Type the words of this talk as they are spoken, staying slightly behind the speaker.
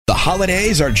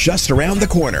holidays are just around the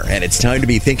corner, and it's time to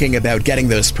be thinking about getting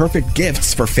those perfect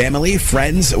gifts for family,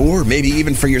 friends, or maybe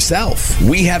even for yourself.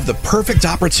 We have the perfect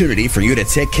opportunity for you to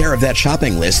take care of that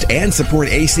shopping list and support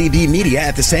ACB Media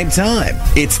at the same time.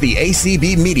 It's the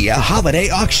ACB Media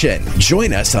Holiday Auction.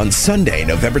 Join us on Sunday,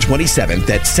 November 27th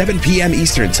at 7 p.m.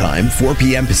 Eastern Time, 4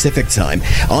 p.m. Pacific Time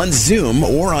on Zoom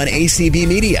or on ACB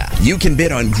Media. You can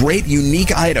bid on great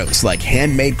unique items like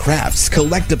handmade crafts,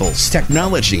 collectibles,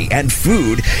 technology, and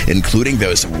food, including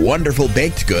those wonderful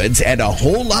baked goods and a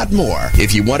whole lot more.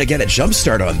 If you want to get a jump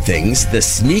start on things, the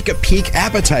Sneak a Peek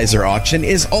Appetizer Auction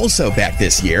is also back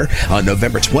this year on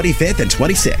November 25th and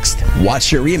 26th.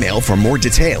 Watch your email for more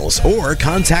details or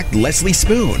contact Leslie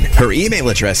Spoon. Her email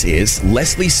address is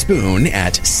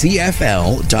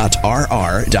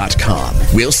lesliespoon@cfl.rr.com.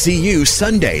 We'll see you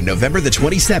Sunday, November the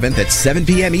 27th at 7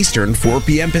 p.m. Eastern, 4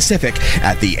 p.m. Pacific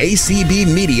at the ACB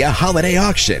Media Holiday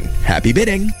Auction. Happy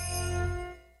bidding.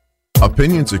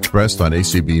 Opinions expressed on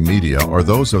ACB Media are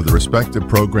those of the respective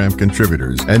program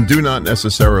contributors and do not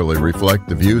necessarily reflect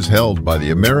the views held by the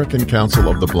American Council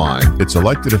of the Blind, its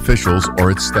elected officials,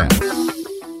 or its staff.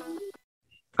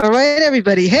 All right,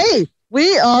 everybody. Hey,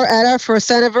 we are at our first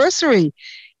anniversary.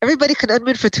 Everybody can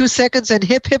unmute for 2 seconds and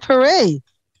hip, hip, hooray.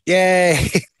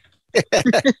 Yay. Hip, hip,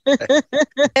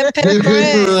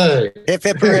 hooray. Hip,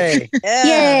 hip, hooray. Yeah.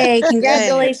 Yay,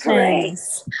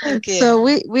 congratulations. Thank you. So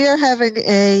we are having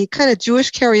a kind of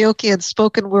Jewish karaoke and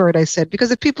spoken word, I said, because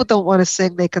if people don't want to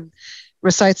sing, they can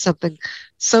recite something.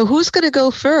 So who's going to go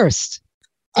first?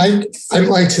 I'd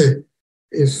like to,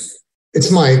 if it's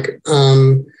Mike,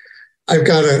 I've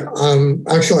got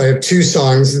actually I have two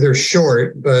songs. They're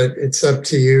short, but it's up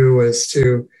to you as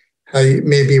to how you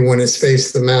maybe want to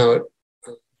space them out.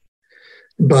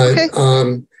 But,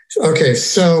 okay.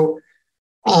 So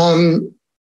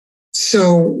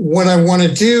what I want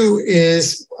to do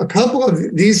is a couple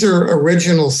of, these are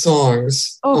original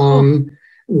songs.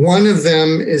 One of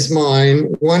them is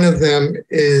mine. One of them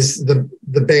is the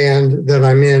band that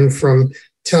I'm in from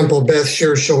Temple Beth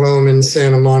Shir Shalom in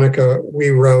Santa Monica. We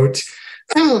wrote,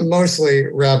 mostly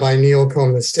Rabbi Neil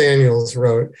Comas Daniels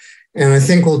wrote. And I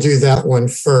think we'll do that one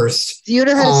first. Do you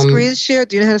know how to screen share?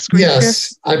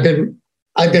 Yes, I've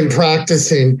been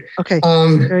practicing. Okay.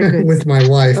 Very good. With my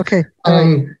wife. Okay.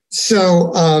 This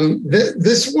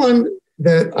one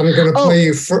that I'm going to play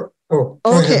you for.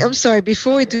 Okay. I'm sorry.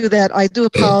 Before we do that, I do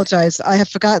apologize. I have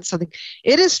forgotten something.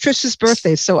 It is Trisha's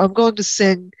birthday, so I'm going to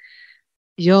sing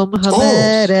Yom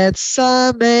Haledet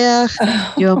Sameach,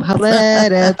 Yom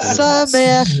Haledet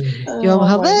Sameach, Yom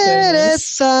Haledet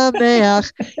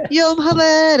Sameach, Yom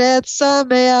Haledet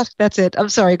Sameach. That's it. I'm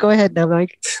sorry. Go ahead now,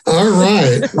 Mike. All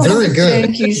right. Very good.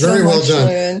 Thank you so Very well much, done.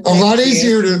 Lynn. A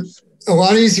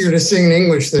lot easier to sing in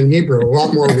English than Hebrew. A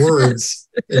lot more words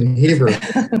in Hebrew.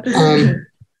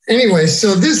 Anyway,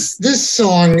 so this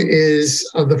song is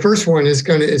the first one is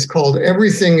called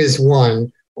 "Everything Is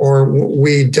One," or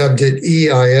we dubbed it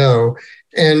EIO.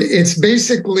 And it's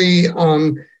basically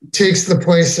takes the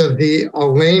place of the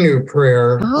Aleinu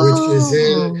prayer, which is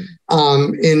in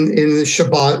the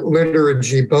Shabbat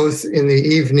liturgy, both in the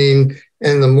evening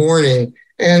and the morning.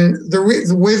 And the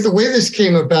way this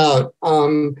came about,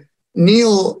 Rabbi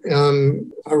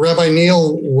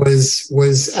Neil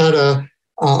was at a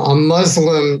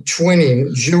Muslim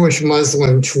twinning, Jewish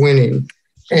Muslim twinning.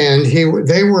 And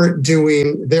they were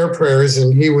doing their prayers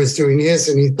and he was doing his.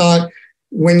 And he thought,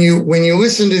 when you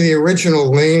listen to the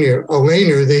original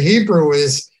Aleinu, the Hebrew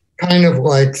is kind of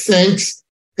like thank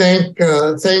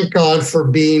God for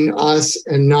being us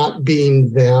and not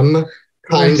being them,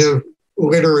 kind of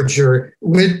liturgy,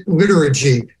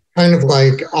 kind of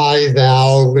like I,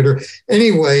 thou,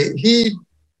 Anyway, he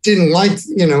didn't like,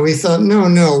 he thought,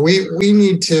 no, we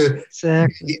need to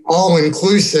be all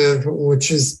inclusive,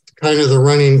 which is kind of the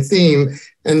running theme.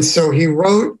 And so he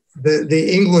wrote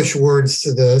the English words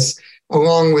to this,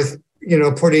 along with,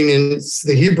 putting in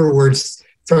the Hebrew words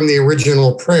from the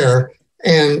original prayer.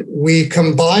 And we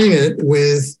combine it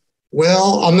with,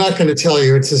 I'm not going to tell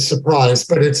you, it's a surprise,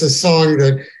 but it's a song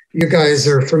that you guys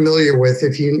are familiar with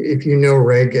if you know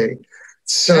reggae.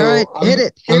 So all right,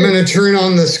 I'm going to turn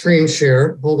on the screen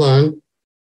share. Hold on.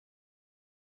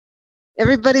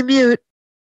 Everybody mute.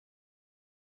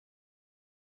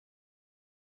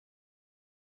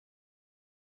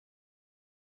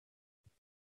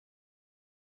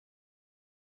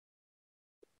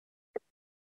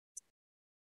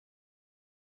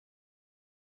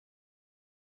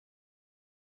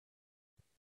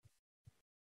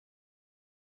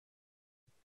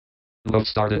 Load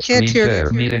started. Screen share.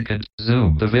 Meeting and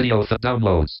Zoom. The video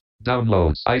downloads.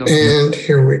 Downloads. And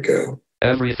here we go.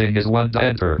 Everything is one.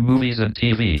 Enter. Movies and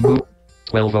TV.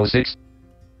 12:06.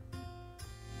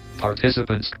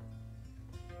 Participants.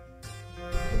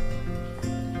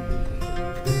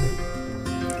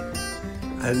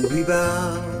 And we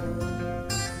bow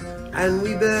and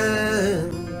we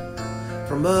bend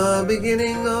from the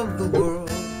beginning of the world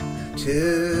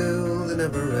till the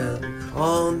never end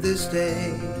on this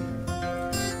day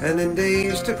and in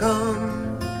days to come.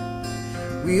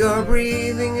 We are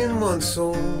breathing in one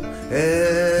soul.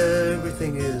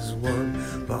 Everything is one.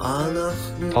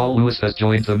 Paul Lewis has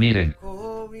joined the meeting.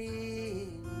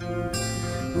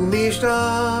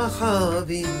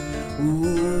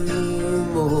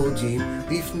 ומודים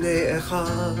לפני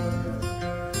אחד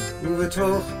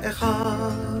ובתוך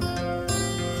אחד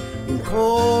עם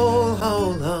כל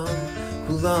העולם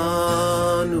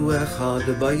כולנו אחד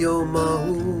ביום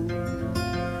ההוא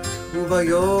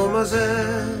וביום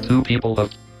הזה Two people of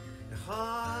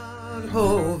אחד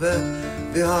הווה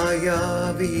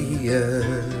והיה ויהיה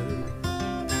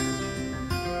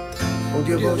עוד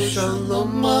יבוא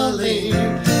שלום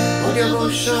עלינו עוד יבוא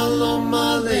שלום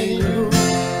עלינו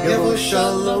יבוא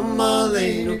שלום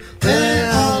עלינו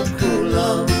ועל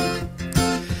כולם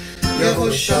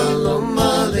יבוא שלום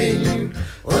עלינו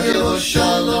עוד יבוא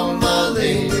שלום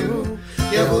עלינו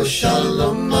יבוא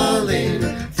שלום עלינו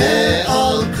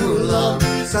ועל כולם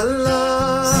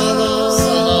סלם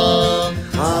סלם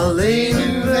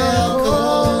עלינו ועל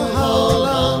כל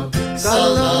העולם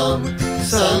סלם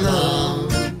סלם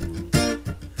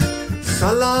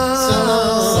סלם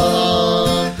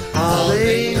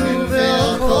עלינו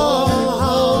ועל כל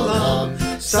העולם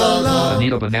סלם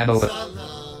Anita Banano.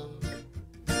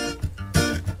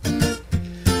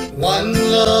 One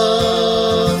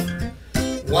love,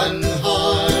 one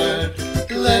heart,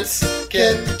 let's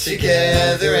get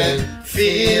together and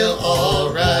feel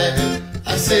alright.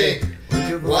 I say,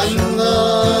 one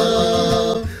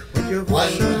love,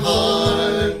 one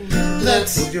heart,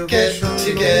 let's get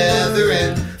together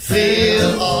and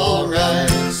feel alright.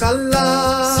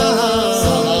 Salam,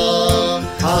 salam,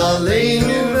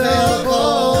 aleinu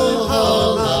ve'kol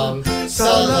haolam.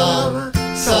 Salam,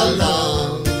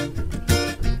 salam.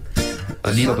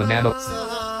 Anita Banano.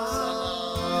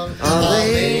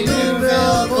 aleinu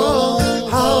ve'kol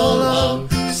haolam.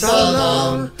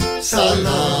 Salam,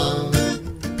 salam.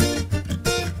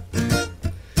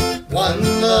 One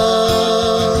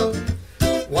love,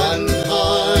 one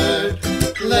heart,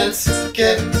 let's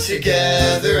get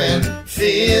together and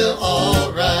feel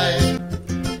alright.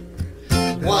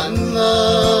 One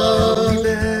love,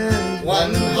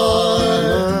 one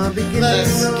heart,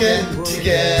 let's get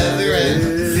together and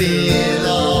feel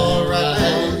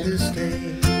alright.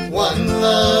 One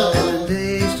love,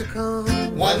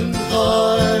 one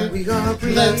heart,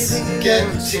 let's get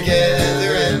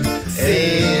together and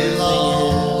feel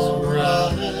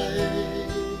alright.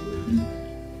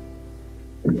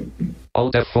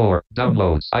 Alt F4.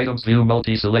 Downloads. Items view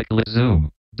multi-select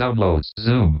Zoom. Downloads.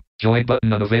 Zoom. Join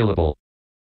button unavailable.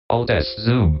 Alt S.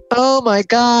 Zoom. Oh my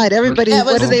God! Everybody, That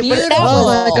what was do they? beautiful. Oh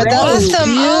my God! That was Awesome.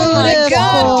 beautiful. Oh my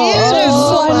God,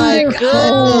 beautiful. Oh my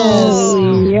goodness!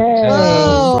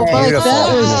 Oh my, that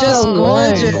was just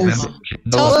gorgeous.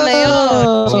 Totally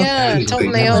on. Yeah,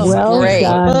 totally on. Well Great.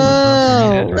 done.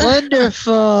 Oh,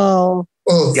 wonderful.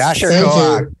 Oh, Yasher thank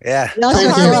Koach. you. Yeah.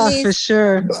 That's harmonies. for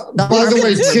sure. By the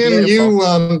way,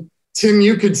 Tim,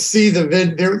 you could see the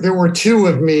vid. There were two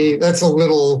of me. That's a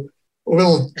little.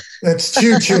 That's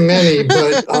too many.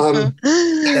 But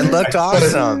It looked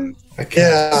awesome.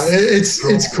 yeah,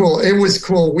 it's cool. It was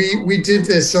cool. We did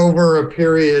this over a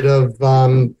period of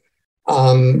about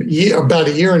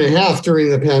a year and a half during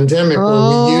the pandemic, where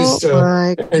we used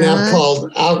an app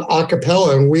called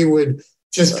Acapella, and we would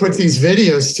just put these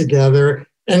videos together.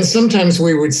 And sometimes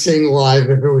we would sing live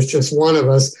if it was just one of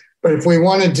us. But if we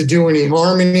wanted to do any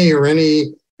harmony or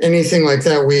anything like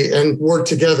that, and work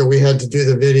together, we had to do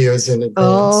the videos in advance.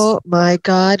 Oh my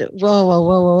God!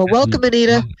 Whoa! Welcome,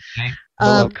 Anita.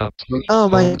 Oh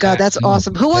my God, that's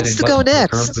awesome. Who wants to go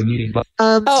next?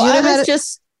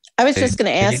 I was just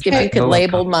going to ask if you could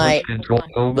label my.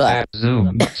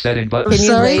 Zoom. Setting button. Can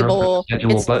you label?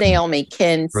 It's Naomi.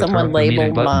 Can someone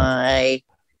label my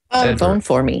phone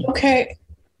for me? Okay.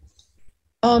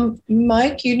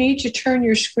 Mike, you need to turn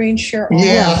your screen share off.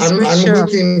 Yeah, I'm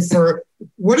looking for,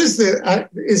 what is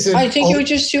is it? I think you would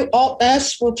just do Alt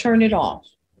S, we'll turn it off.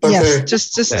 Okay. Yes,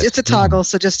 just it's a toggle,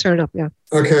 so just turn it up. Yeah.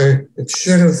 Okay, it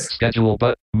should have. Schedule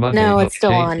but Monday. No, it's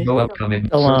still on. No upcoming.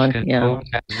 Still on. Yeah.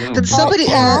 Can somebody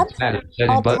add?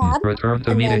 Setting button. Return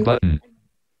to meeting button.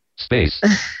 Space.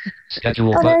 Schedule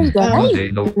Oh, there button. you go.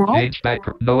 Monday, Nice. no Nice. change back.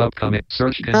 No upcoming.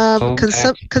 Search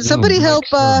Can somebody help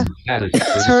turn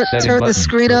the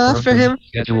screen off for him?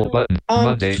 Schedule button.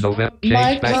 Monday, November. Change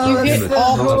Mike, back. can you hit No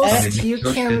Alt upcoming. F? You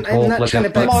Search can. control I'm not plus trying to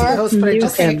F back button. the host, but I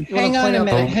just Okay, hang on a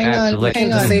minute.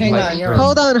 Hang on. You're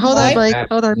Hold on, Mike.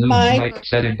 Hold on. Mike.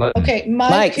 Setting button. Okay,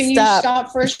 Mike, can you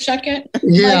stop for a second?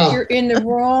 Yeah. Mike, you're in the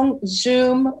wrong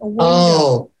Zoom window.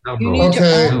 Oh, You need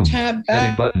okay. to tab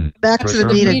back. Back to the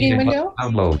meeting. Window.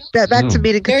 Downloads. Back to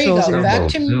meeting There you controls. go. here. Back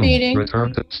to meeting.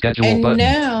 Return to schedule And button.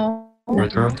 now,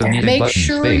 Return to meeting make button.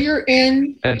 sure Space. you're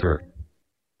in. Enter.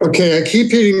 Okay, I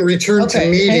keep hitting return to Okay,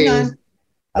 meeting. hang on.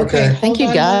 Okay. I think you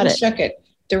hold on got 1 it. second.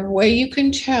 The way you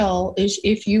can tell is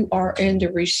if you are in the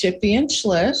recipients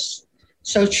list.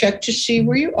 So check to see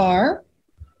where you are.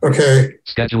 Okay.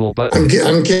 Schedule button.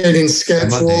 I'm getting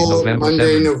schedule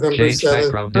Monday, November Change 7th.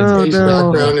 background Oh, Change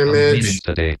no. background image. Meeting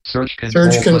today. Search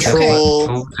Search control. control.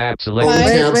 Home tab Home select.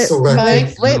 tab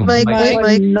select. Wait, Mike.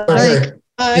 Okay.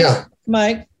 Mike,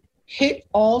 Mike, hit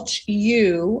Alt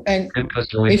U, and Because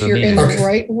join if the you're in meeting. the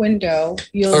right window,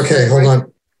 you'll. Okay, hold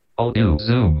on. Alt U.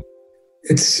 Zoom.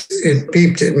 It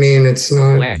beeped at me and it's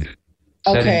not. Flag.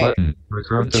 Setting Okay. button.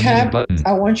 Return to meeting Tab. button.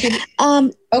 I want you to.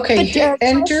 Okay, but, hit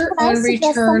enter can I on suggest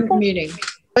return something? meeting.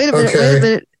 Wait a minute.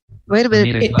 Okay. Wait a minute.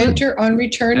 Meeting Hit button. enter on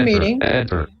return Enter. meeting.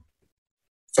 Enter.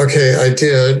 Okay, I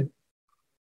did.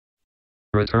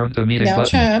 Return to meeting Now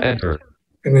button. tab. Enter.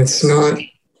 And it's not.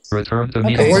 Return to Okay.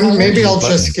 meeting. Well, maybe I'll Button.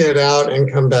 just get out and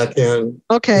come back in.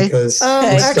 Okay. Because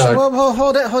Actually, I'm stuck. well,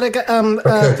 hold it. Okay.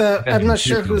 I'm not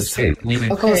sure who's Escape.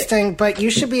 Leaving. Okay. hosting, but you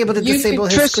should be able to You disable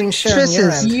can- his screen share on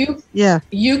your Triss end. Yeah.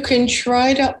 You can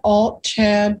try to Alt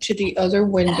tab to the other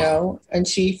window and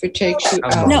see if it takes you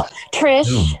out. No, Trish.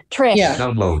 Zoom. Trish. Yeah.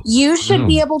 Download. You should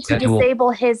be able to Schedule.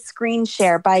 disable his screen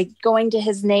share by going to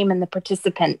his name in the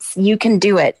participants. You can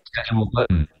do it. Schedule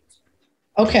button.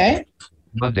 Okay.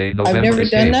 Monday, November. I've never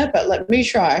done Escape. that, but let me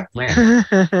try. Land.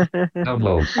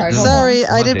 Download. All right, Zoom. Sorry,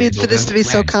 I didn't Monday, mean for this to be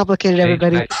so November. complicated, Change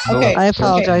everybody. back. No Okay. I up.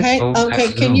 apologize. Hey, Home okay,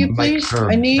 tab. can you Zoom. please? Mike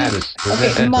I need. Status. Okay,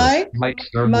 Enter. Mike. Mike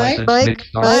Stern Mike. license. Mike. Mix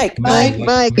start.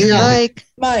 Mike.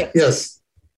 Mike. Yes.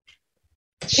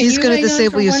 Can She's you going to hang on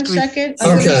disable for your 1 screen. second? I'm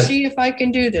going Okay. to see if I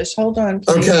can do this. Hold on,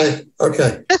 please.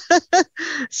 Okay.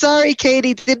 Sorry,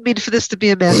 Katie. Didn't mean for this to be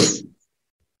a mess.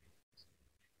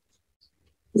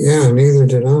 Yeah, neither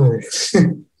did I.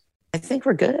 I think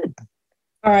we're good.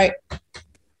 All right.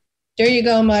 There you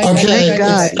go, Mike. Okay. Thank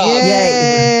God. Stop.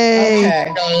 Yay.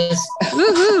 Okay. Guys,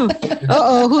 Woohoo.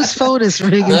 Uh-oh, whose phone is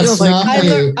ringing? That's Oh, my not-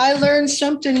 God. I learned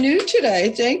something new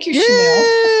today. Thank you,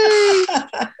 Yay.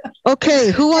 Chanel.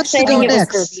 Okay, who wants to I go think it was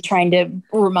next? Kirby trying to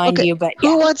remind Okay, you, but Who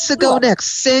yeah. wants to go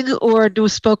next? Sing or do a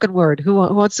spoken word? Who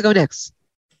wants to go next?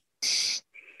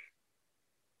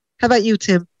 How about you,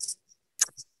 Tim?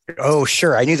 Oh,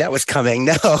 sure. I knew that was coming.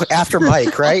 No, after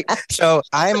Mike, right? So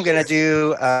I'm going to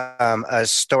do a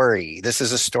story. This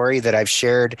is a story that I've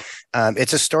shared.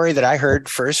 It's a story that I heard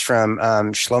first from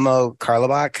Shlomo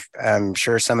Karlebach. I'm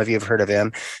sure some of you have heard of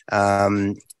him.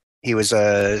 He was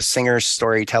a singer,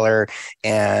 storyteller,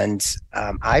 and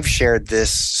I've shared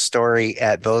this story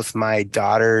at both my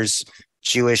daughter's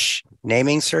Jewish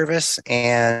naming service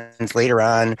and later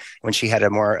on when she had a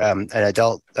more an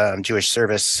adult Jewish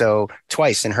service, so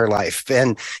twice in her life.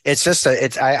 And it's just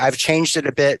I've changed it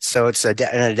a bit, so it's an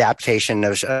adaptation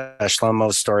of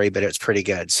Shlomo's story, but it's pretty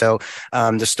good. So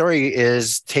the story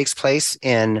takes place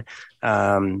in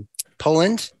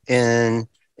Poland in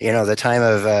the time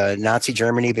of Nazi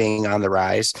Germany being on the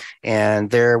rise, and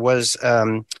there was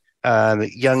a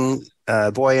young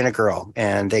boy and a girl,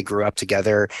 and they grew up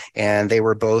together, and they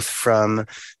were both from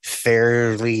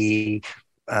fairly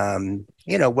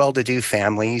well-to-do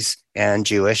families and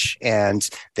Jewish, and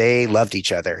they loved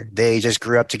each other. They just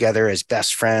grew up together as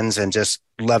best friends and just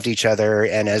loved each other.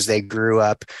 And as they grew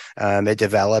up, it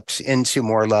developed into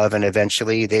more love, and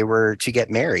eventually they were to get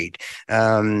married.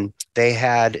 They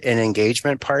had an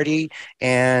engagement party,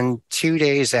 and 2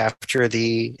 days after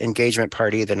the engagement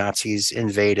party, the Nazis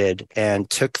invaded and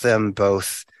took them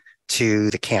both to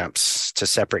the camps, to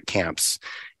separate camps.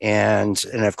 And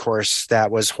of course,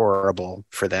 that was horrible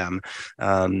for them.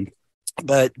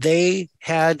 But they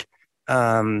had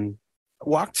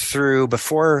walked through,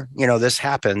 before this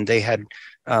happened, they had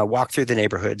walked through the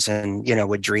neighborhoods and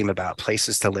would dream about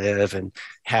places to live, and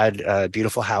had a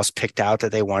beautiful house picked out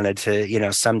that they wanted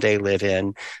to someday live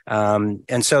in.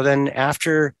 And so then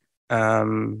after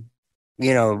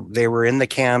they were in the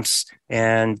camps,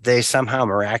 and they somehow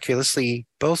miraculously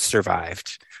both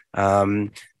survived.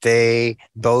 They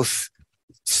both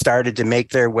started to make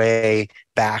their way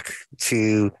back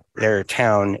to their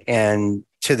town, and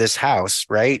to this house,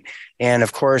 right? And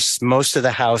of course, most of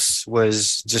the house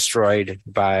was destroyed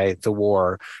by the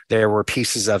war. There were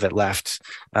pieces of it left,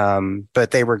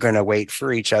 but they were going to wait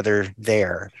for each other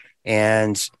there.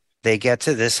 And they get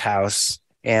to this house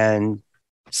and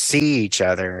see each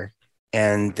other,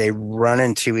 and they run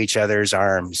into each other's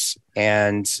arms.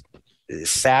 And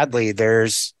sadly,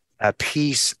 there's a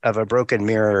piece of a broken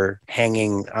mirror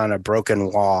hanging on a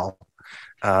broken wall.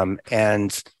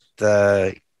 And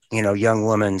the young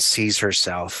woman sees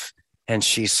herself, and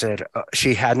she said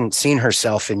she hadn't seen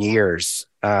herself in years.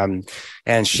 And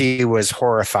she was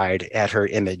horrified at her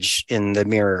image in the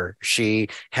mirror. She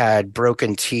had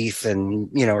broken teeth, and,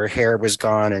 her hair was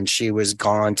gone, and she was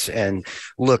gaunt and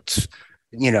looked,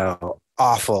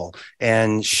 awful.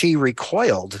 And she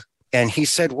recoiled, and he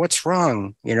said, "What's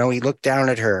wrong?" He looked down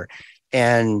at her,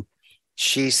 and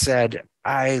she said,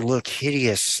 "I look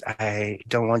hideous. I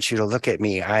don't want you to look at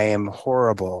me. I am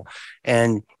horrible."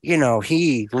 And,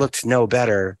 he looked no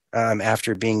better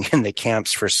after being in the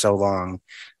camps for so long.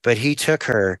 But he took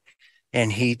her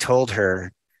and he told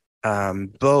her,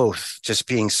 both just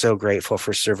being so grateful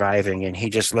for surviving. And he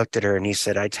just looked at her and he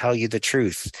said, "I tell you the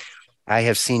truth. I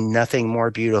have seen nothing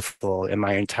more beautiful in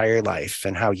my entire life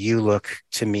than how you look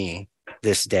to me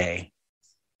this day."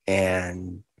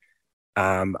 And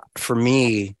for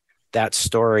me, that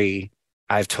story,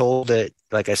 I've told it,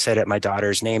 like I said, at my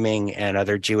daughter's naming and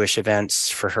other Jewish events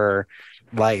for her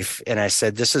life. And I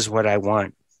said, this is what I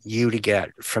want you to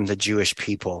get from the Jewish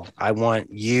people. I want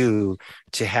you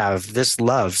to have this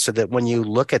love so that when you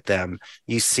look at them,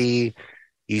 you see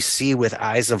with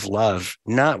eyes of love,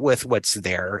 not with what's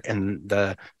there and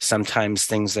the sometimes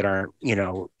things that aren't,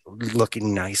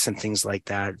 looking nice and things like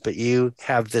that, but you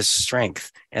have this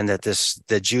strength, and that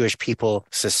the Jewish people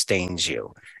sustains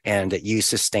you, and that you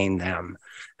sustain them,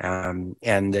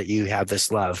 and that you have this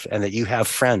love, and that you have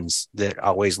friends that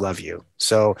always love you.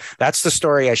 So that's the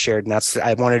story I shared, and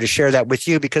I wanted to share that with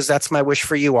you because that's my wish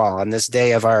for you all on this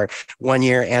day of our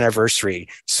 1-year anniversary,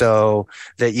 so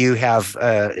that you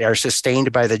are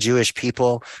sustained by the Jewish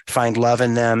people, find love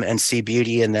in them and see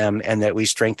beauty in them, and that we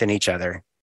strengthen each other.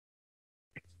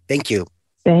 Thank you.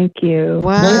 Thank you.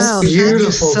 Wow. Thank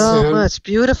you so Tim. much.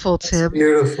 Beautiful, Tim. That's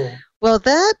beautiful. Well,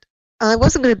 that, I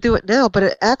wasn't going to do it now, but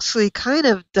it actually kind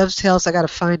of dovetails. I got to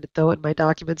find it, though, in my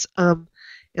documents, in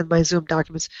my Zoom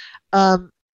documents, the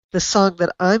song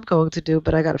that I'm going to do,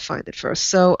 but I got to find it first.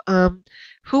 So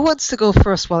who wants to go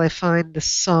first while I find the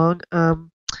song?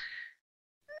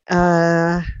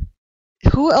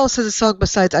 Who else has a song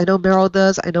besides, I know Meryl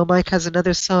does, I know Mike has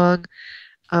another song.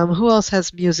 Who else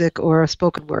has music or a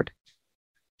spoken word?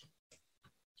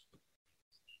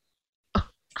 Oh,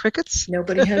 crickets?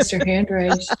 Nobody has their hand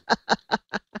raised.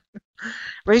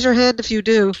 Raise your hand if you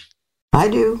do. I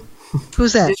do.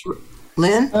 Who's that?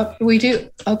 Lynn? We do.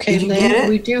 Okay, Did you Lynn, get it?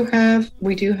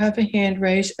 we do have a hand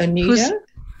raised. Anita?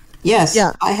 Yes.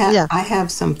 Yeah, I have. yeah. I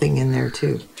have something in there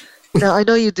too. No, I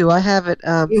know you do. I have it.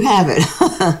 You have it.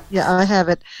 Yeah, I have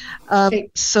it.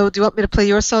 So do you want me to play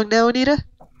your song now, Anita?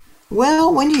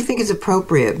 Well, when do you think is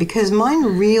appropriate? Because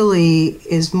mine really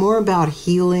is more about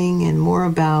healing and more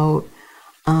about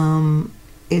I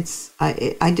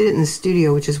did it in the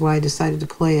studio, which is why I decided to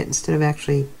play it instead of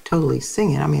actually totally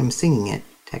sing it. I mean, I'm singing it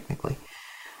technically.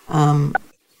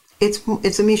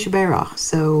 It's a Misha Berach,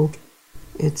 so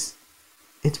it's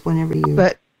whenever you.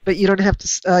 But you don't have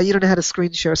to. You don't know how to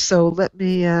screen share. So let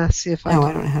me see if I. No, can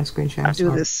I don't know how to screen share. I'm do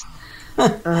sorry. this.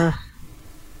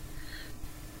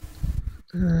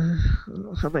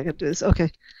 How am I going to do this?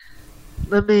 Okay.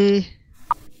 Let me...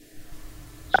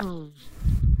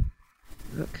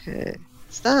 Okay.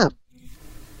 Stop.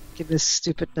 Give this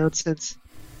stupid nonsense.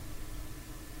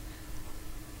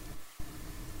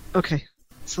 Okay.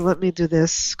 So let me do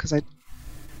this, because I...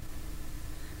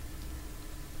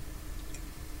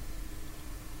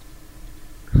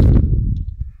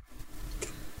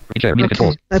 Reshare, meeting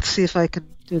controls. Let's see if I can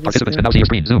do this. Participants now. can now see your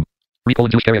screen. Zoom. Recall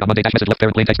and Jewish carry on Monday dash message left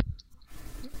parent plain text.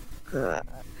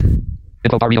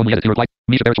 Info bar read only edit to reply.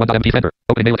 Misha Berach 1.mp sender.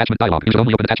 Open email attachment dialog. You should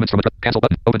only open attachments from a cancel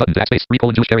button. Open button to space. Recall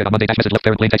and Jewish carry on Monday dash message left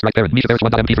parent plain text right parent. Misha Berach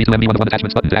 1.mp 3 to MB 1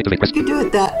 attachments button to activate. Press. You could do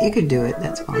it. You could do it.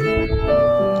 That's fine.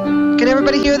 Can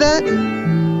everybody hear that?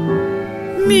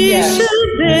 Misha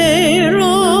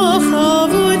Berach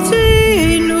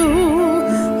Avotenu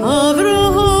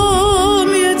Avraham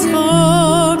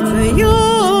Yitzchak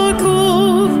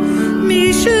veYaakov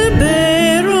Misha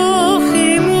Berach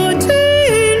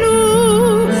Imotenu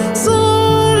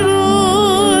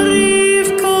Sarah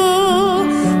Rivka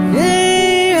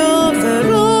Leah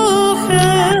veRachel.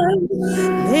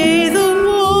 May the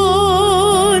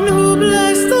one who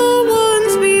blessed the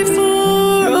ones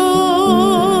before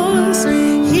us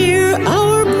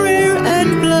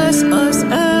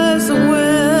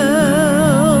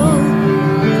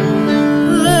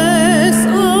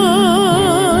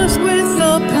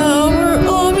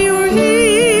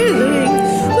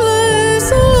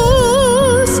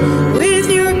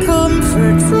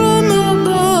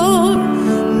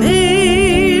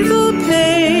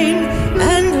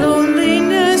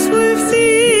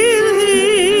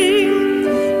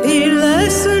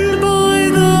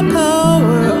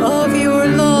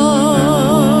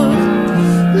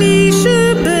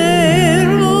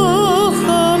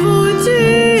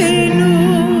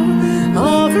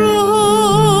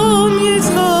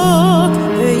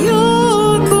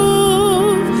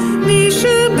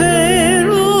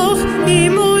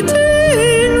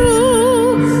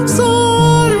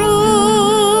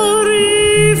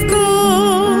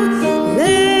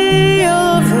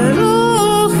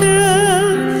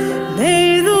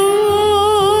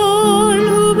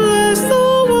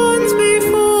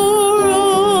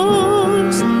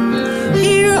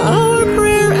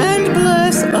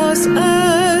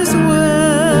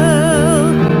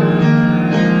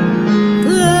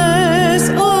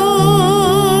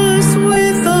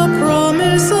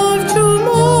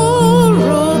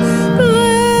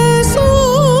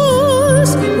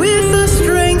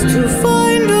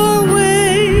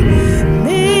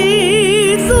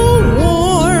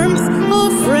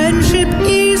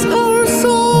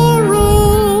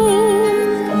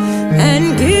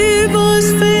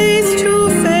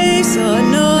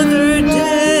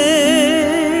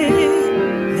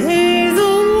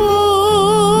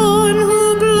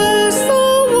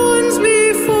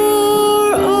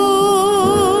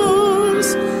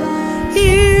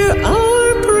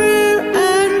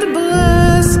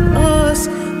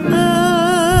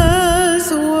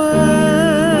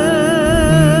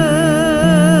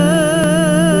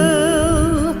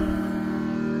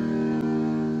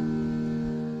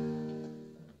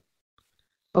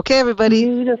Okay, everybody.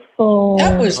 Beautiful.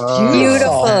 That was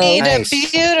beautiful. Nita,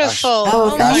 beautiful.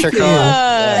 Oh, thank you.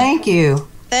 Thank you.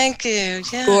 Thank you.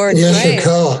 Yeah. Gorgeous. Yes,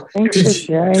 Nicole.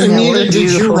 Anita,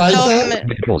 did you write that?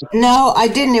 No, I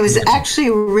didn't. It was actually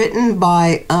written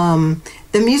by,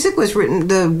 the music was written,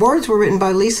 the words were written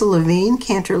by Lisa Levine,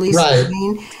 Cantor Lisa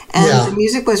Levine, and the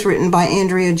music was written by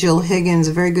Andrea Jill Higgins,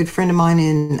 a very good friend of mine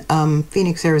in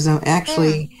Phoenix, Arizona,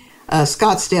 actually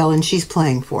Scottsdale, and she's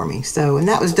playing for me. So, and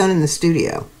that was done in the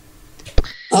studio.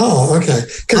 Oh, okay.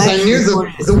 Because I knew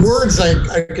the words I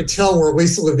could tell were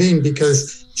Lisa Levine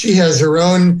because she has her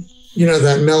own,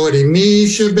 that melody.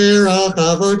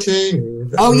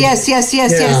 Oh, yes,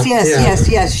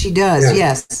 she does.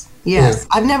 Yes. Yes.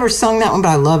 I've never sung that one, but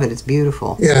I love it. It's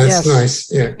beautiful. Yeah, it's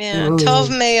nice. Yeah. Tov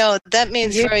Mayo. That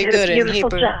means very good in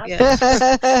Hebrew. Yeah.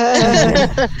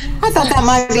 I thought that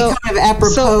might be kind of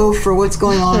apropos for what's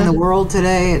going on in the world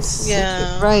today. It's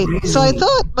right. So I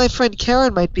thought my friend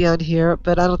Karen might be on here,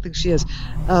 but I don't think she is.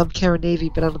 Karen Navy,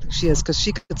 but I don't think she is because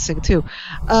she could sing too.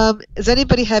 Does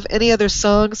anybody have any other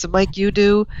songs? Mike, you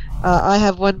do. I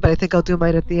have one, but I think I'll do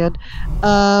mine at the end.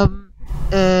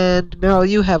 And Meryl,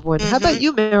 you have one. How about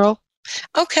you, Meryl?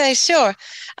 Okay, sure.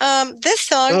 This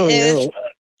song is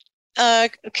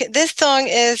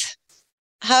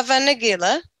Hava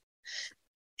Nagila,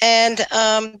 and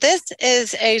this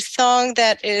is a song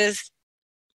that is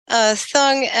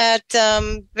sung at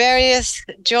various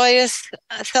joyous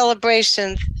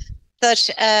celebrations,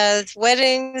 such as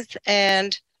weddings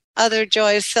and other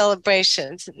joyous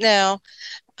celebrations. Now,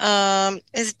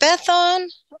 is Beth on?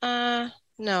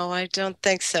 No, I don't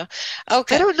think so.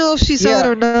 Okay. I don't know if she's on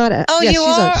or not. Oh, yes, you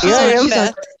she's are? on. She's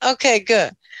Beth. on. Okay,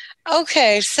 good.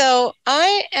 Okay, so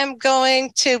I am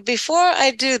going to, before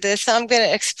I do this, I'm going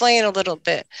to explain a little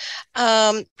bit.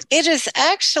 It is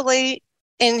actually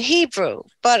in Hebrew,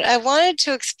 but I wanted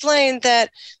to explain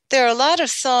that there are a lot of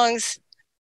songs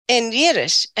in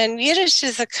Yiddish, and Yiddish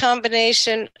is a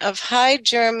combination of High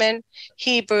German,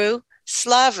 Hebrew,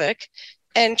 Slavic,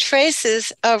 and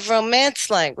traces of Romance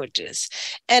languages.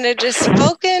 And it is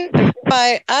spoken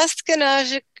by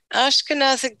Ashkenazic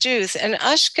Jews. And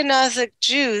Ashkenazic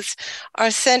Jews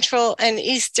are Central and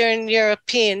Eastern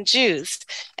European Jews.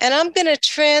 And I'm going to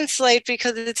translate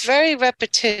because it's very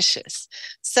repetitious.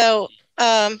 So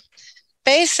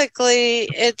basically,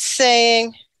 it's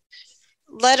saying,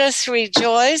 let us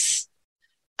rejoice,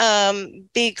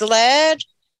 be glad,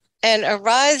 and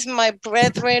arise, my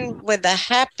brethren, with a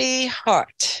happy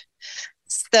heart.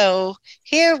 So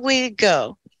here we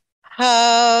go.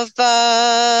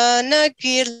 Hava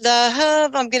Nagila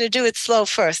Hava. I'm going to do it slow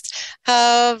first.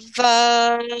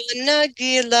 Hava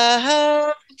Nagila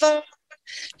Hava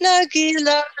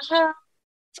Nagila Hava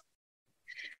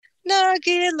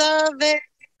Nagila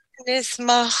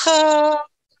Venismacha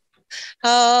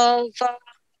Hava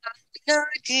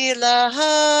Nagila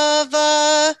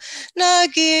Hava,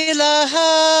 Nagila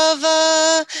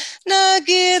Hava,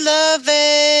 Nagila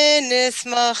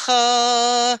Venismacha,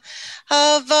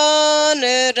 Hava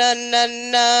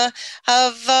Niranana,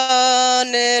 Hava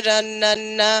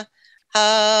Niranana,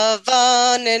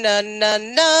 Hava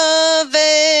Niranana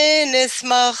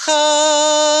Venismacha.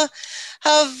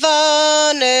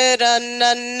 Hava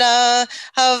Niranana,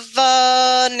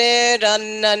 Hava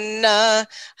Niranana,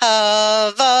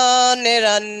 Hava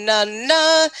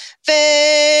Niranana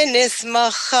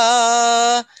Venismacha.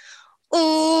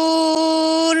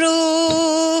 Uru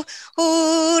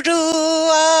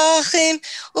achim,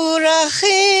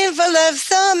 urachim, v'lev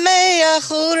sameach,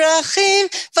 urachim,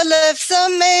 v'lev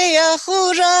sameach,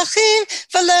 urachim,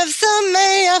 v'lev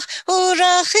sameach,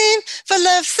 urachim,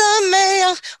 v'lev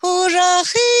sameach,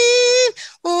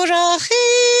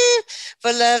 urachim,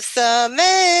 v'lev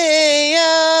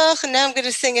sameach. Now I'm going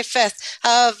to sing it fast.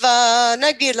 Hava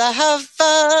Nagila,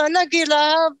 Hava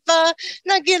Nagila, Hava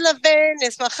Nagila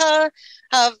Venismacha.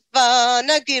 Hava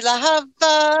Nagila,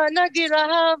 Hava Nagila,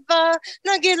 Hava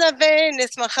Nagila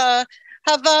Venismacha.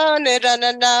 Hava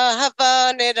Niranana, Hava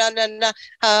Niranana,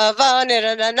 Hava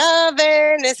Niranana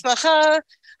Venismacha.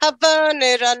 Hava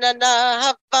Niranana,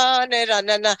 Hava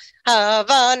Niranana,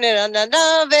 Hava Niranana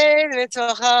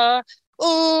Venismacha.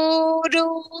 Uru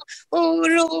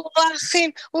achim,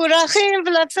 urachim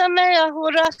v'lev sameach,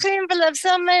 urachim v'lev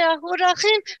sameach,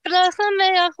 urachim v'lev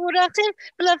sameach, urachim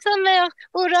v'lev sameach,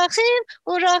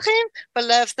 urachim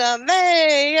v'lev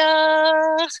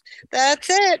sameach. That's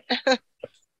it.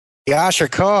 Yasher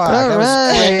Koach. All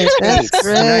right. That's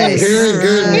great. Very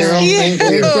good, Meryl. Thank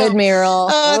you. Good, Meryl.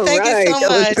 Oh, thank you so much.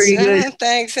 That was pretty good.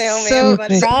 Thanks, Naomi. So-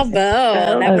 everybody. Bravo.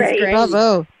 That was great.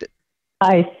 Bravo.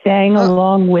 I sang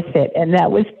along with it, and that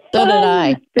was So did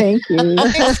I. Thank you.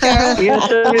 Thanks, Carol. Yes,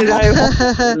 so did I.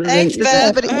 Thanks, Does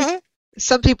Beth. anybody-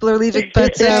 Some people are leaving,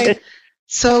 but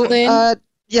so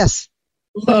yes.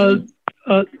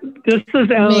 This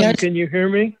is Alan. Can you hear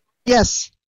me?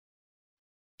 Yes.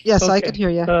 Yes, I Okay. can hear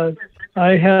you.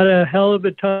 I had a hell of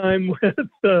a time with,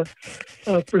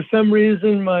 for some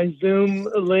reason, my Zoom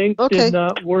link did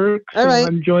not work, so All right.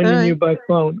 I'm joining All right. you by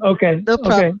phone. Okay. No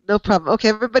problem. Okay. No problem. Okay,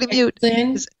 everybody mute.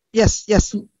 Lynn? Yes,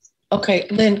 yes. Okay,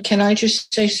 Lynn, can I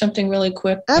just say something really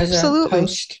quick Absolutely. as a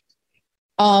host?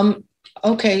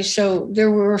 Okay, so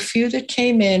there were a few that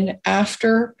came in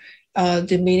after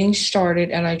the meeting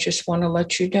started, and I just want to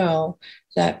let you know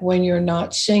that when you're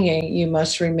not singing, you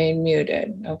must remain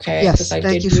muted. Okay, Yes, because I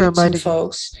thank did you for mute some reminding me.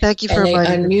 folks. Thank you for and they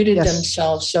reminding me. unmuted Yes.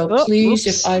 themselves. So Oh, please,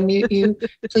 oops. if I mute you,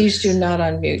 please do not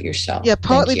unmute yourself. Yeah, Thank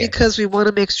partly you. because we want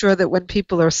to make sure that when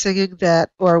people are singing that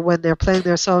or when they're playing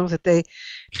their songs that they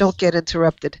don't get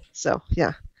interrupted. So,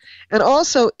 yeah. And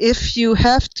also, if you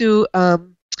have to,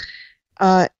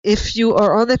 if you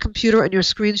are on the computer and you're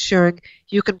screen sharing,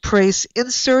 you can press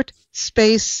insert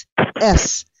space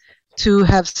S to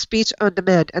have speech on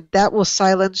demand, and that will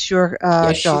silence your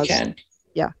Yes, you JAWS. can.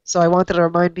 Yeah, so I wanted to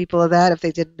remind people of that if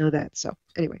they didn't know that. So,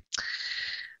 anyway.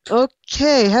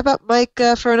 Okay, how about Mike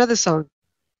for another song?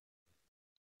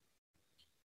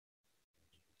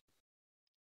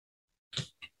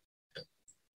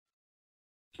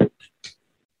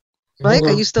 Mike,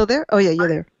 are you still there? Oh, yeah, you're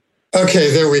there.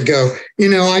 Okay, there we go. You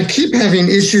know, I keep having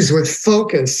issues with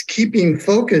focus, keeping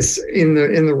focus in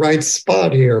the right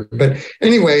spot here. But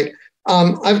anyway,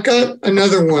 I've got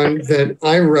another one that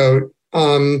I wrote.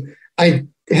 I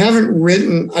haven't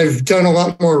written, I've done a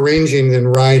lot more arranging than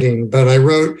writing, but I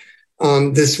wrote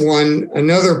this one,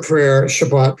 another prayer,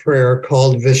 Shabbat prayer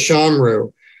called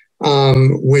Vishamru,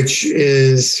 which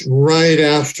is right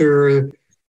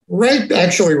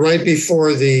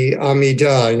before the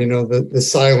Amidah, you know, the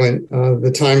silent,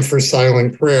 the time for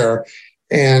silent prayer.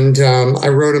 And I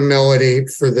wrote a melody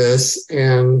for this,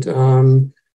 and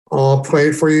I'll play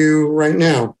it for you right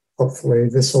now. Hopefully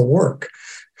this will work.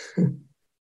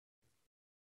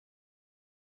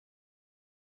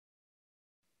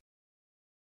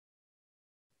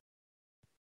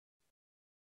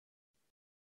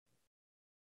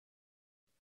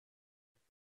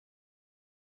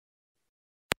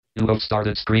 You have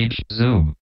started screen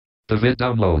Zoom. The vid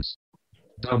downloads.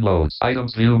 Downloads.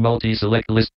 Items view multi-select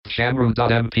list.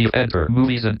 Shamru.mp. Enter.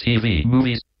 Movies and TV.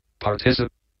 Movies.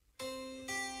 Participate.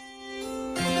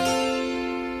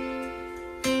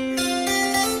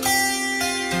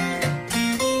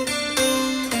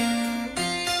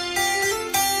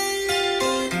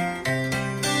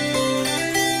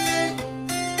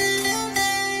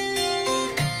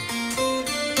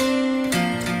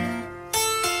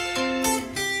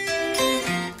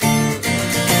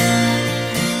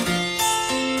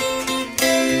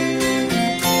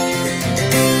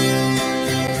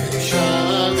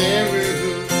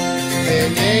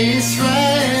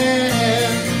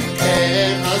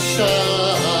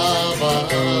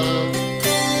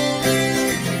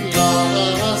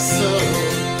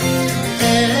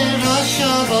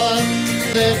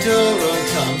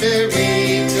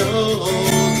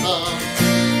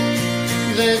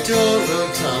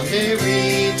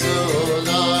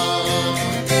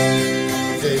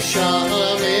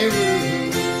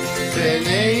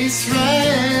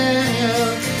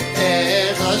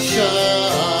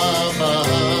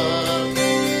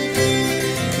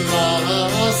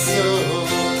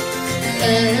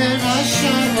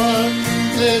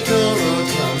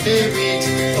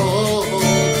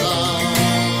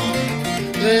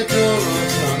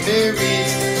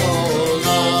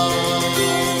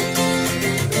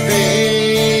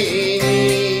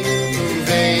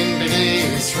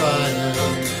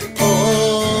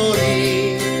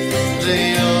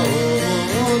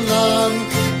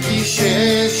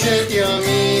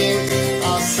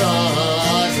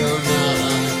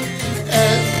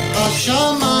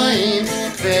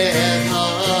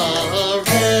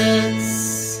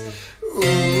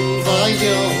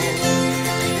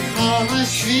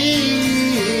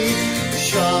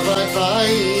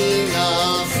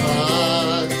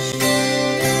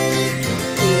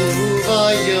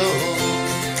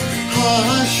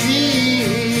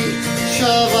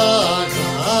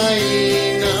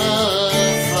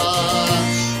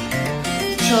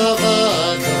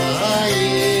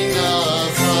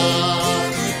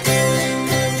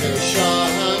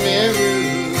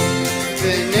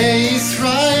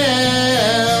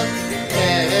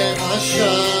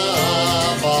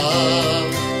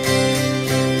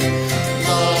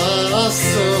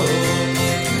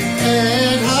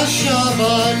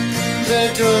 Shabbat, the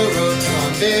Dorotam,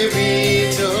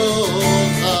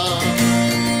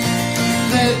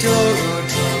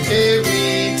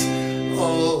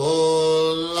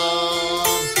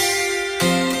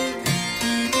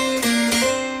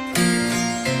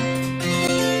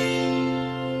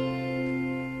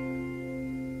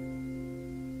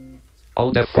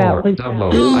 Alt F4.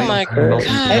 Download. Oh Items my view multi-select.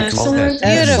 Alt Excellent.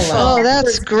 F. Beautiful. Oh,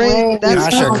 that's great.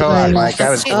 That's Yasha so Kohan, nice. Mike. That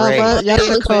was Oh, great. well,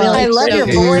 Yasha Kohan. I love your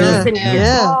voice and your Yeah.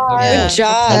 guitar. Yeah. Good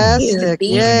job. Fantastic.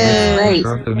 Yay. Great.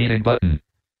 Return to meeting button.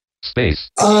 Space.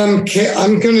 I'm going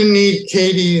to need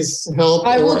Katie's help.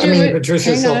 I will do it.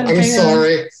 Patricia's Hang help. on, I'm hang on.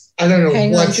 sorry. I don't know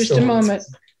Hang what's on just a going on. moment.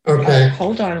 Okay.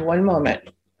 Hold on one moment.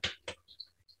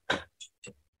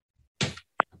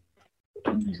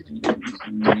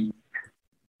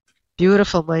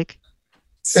 Beautiful, Mike.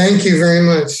 Thank you very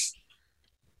much.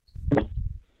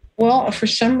 Well, for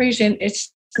some reason,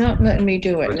 it's not letting me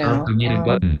do it now. Return to meeting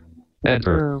button.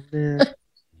 Enter. Oh, man.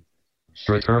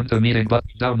 Return to meeting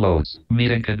button. Downloads.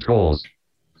 Meeting controls.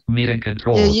 Meeting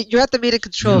controls. Yeah, you're at the meeting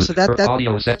control, so that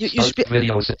audio set. you should be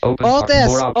Video set. Open. Alt S,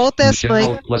 More options. Alt S, Shift, Mike,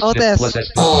 Alt plus Alt Shift S. plus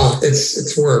S. Oh,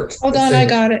 it's worked. Hold on, I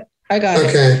got it. I got it.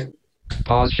 Okay.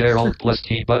 Pause. Share. Alt plus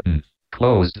T button.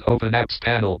 Closed. Open apps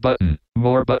panel button.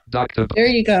 More but doctor. There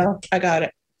you go. I got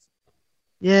it.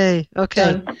 Yay.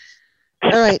 Okay. Done.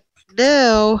 All right.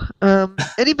 Now,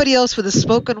 anybody else with a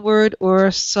spoken word or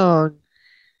a song?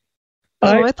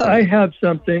 Oh, I have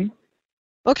something.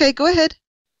 Okay, go ahead.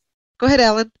 Go ahead,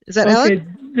 Alan. Is that Okay,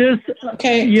 Alan?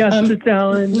 Okay. Yes, it's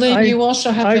Alan. Lynn, you also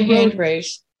have a hand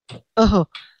raised. Oh.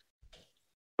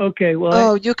 Okay, well.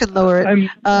 Oh, you can lower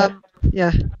it.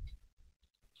 Yeah.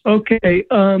 Okay.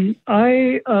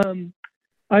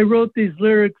 I wrote these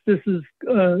lyrics. This is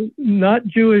not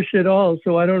Jewish at all,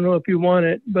 so I don't know if you want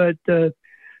it, but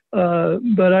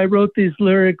I wrote these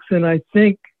lyrics, and I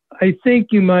think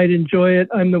you might enjoy it.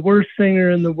 I'm the worst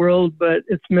singer in the world, but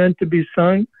it's meant to be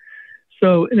sung.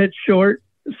 So, and it's short.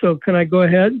 So, can I go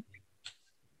ahead?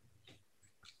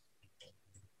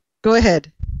 Go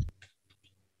ahead.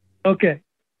 Okay.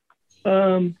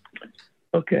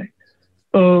 Okay.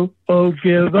 Oh,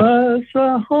 give us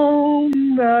a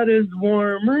home that is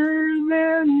warmer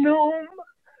than home,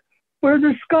 where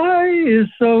the sky is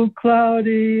so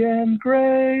cloudy and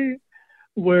gray,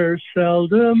 where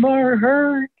seldom are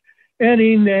heard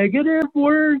any negative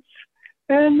words,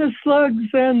 and the slugs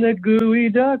and the gooey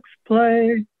ducks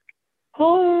play.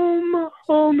 Home,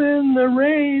 home in the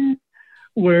rain,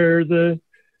 where the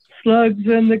slugs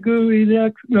and the gooey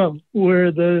ducks, no,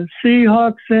 where the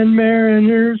Seahawks and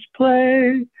Mariners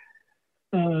play,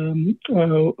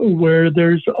 where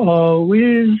there's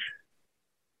always,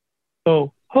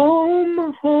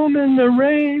 home, home in the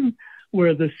rain,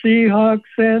 where the Seahawks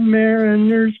and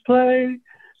Mariners play,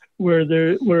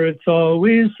 where it's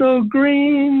always so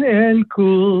green and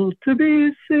cool to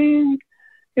be seen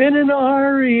in an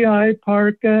REI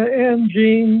parka and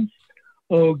jeans.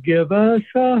 Oh, give us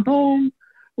a home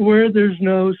where there's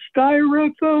no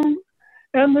styrofoam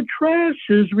and the trash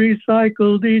is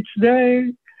recycled each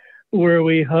day, where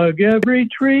we hug every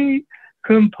tree,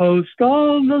 compost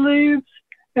all the leaves,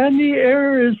 and the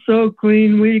air is so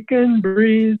clean we can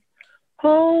breathe.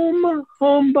 Home,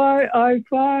 home by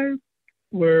I-5,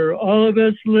 where all of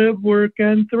us live, work,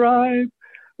 and thrive,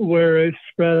 where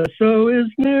espresso is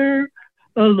near,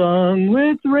 along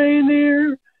with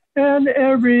Rainier and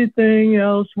everything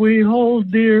else we hold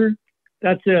dear.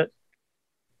 That's it.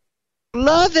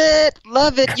 Love it.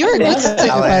 Love it. You're a good singer,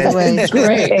 by the way.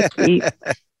 Great.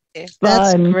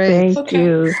 That's great. Thank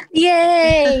you.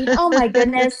 Yay! Oh my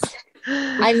goodness.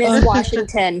 I miss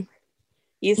Washington.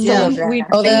 Used to live there.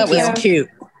 That was cute.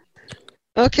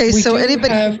 Okay, so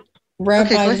anybody have Rabbi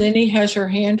Okay, go ahead. Lenny has her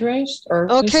hand raised?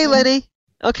 Or Okay, Lenny.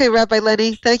 Okay, Rabbi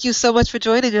Lenny, thank you so much for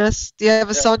joining us. Do you have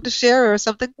a song to share or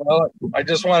something? Well, I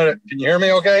just wanted to, can you hear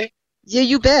me okay? Yeah,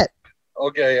 you bet.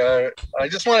 Okay, I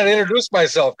just wanted to introduce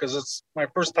myself because it's my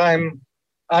first time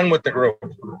on with the group.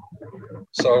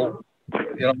 So,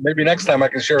 maybe next time I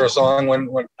can share a song when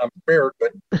I'm prepared.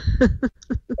 But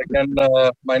again,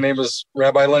 my name is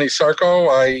Rabbi Lenny Sarko.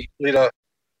 I lead a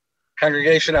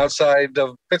congregation outside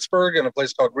of Pittsburgh in a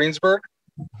place called Greensburg.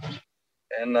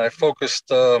 And I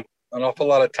focused an awful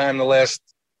lot of time the last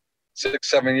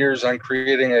 6-7 years on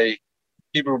creating a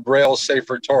Hebrew Braille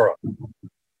Sefer Torah.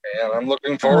 And I'm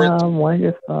looking forward to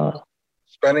wonderful.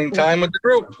 spending time with the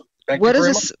group. Thank you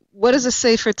very much. What is a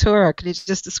Sefer Torah? Can you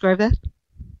just describe that?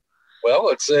 Well,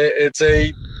 it's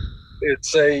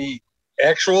a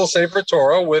actual Sefer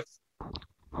Torah with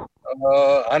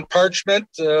on parchment,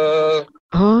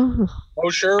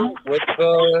 kosher with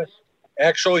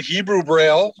actual Hebrew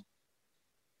Braille.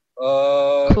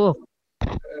 Cool.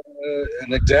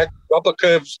 An exact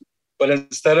replica, but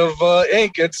instead of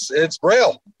ink, it's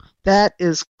Braille. That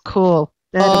is cool.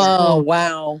 That is cool.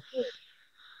 Wow.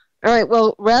 All right.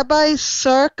 Well, Rabbi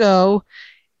Sarko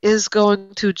is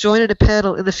going to join in a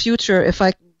panel in the future if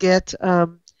I can get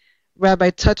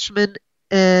Rabbi Touchman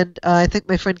and I think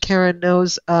my friend Karen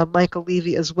knows Michael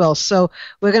Levy as well. So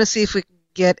we're going to see if we can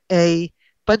get a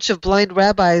bunch of blind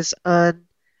rabbis on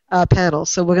a panel.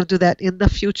 So we're going to do that in the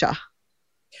future.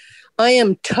 I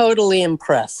am totally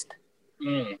impressed.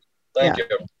 Thank you.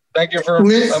 Thank you for.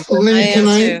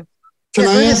 Lynn, can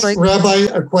I ask Rabbi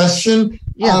a question?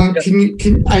 Yeah.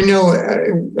 I know,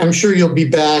 I'm sure you'll be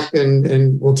back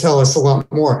and will tell us a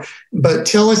lot more, but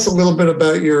tell us a little bit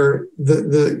about your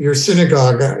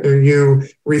synagogue. Are you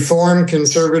Reform,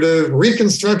 Conservative,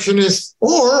 Reconstructionist,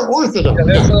 or Orthodox?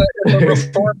 Yeah, it's a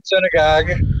Reformed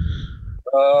synagogue.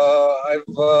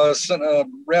 I've sent a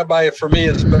rabbi for me.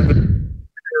 It's been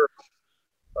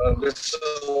here. This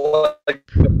is like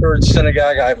the third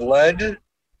synagogue I've led.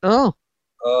 Oh.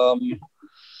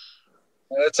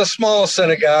 It's a small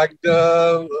synagogue,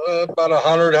 about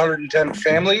 100, 110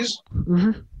 families.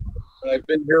 Mm-hmm. I've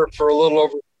been here for a little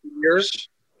over 3 years.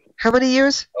 How many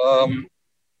years? A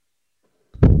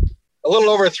little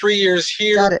over 3 years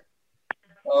here. Got it.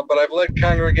 But I've led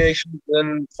congregations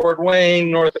in Fort Wayne,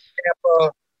 north of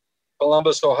Tampa,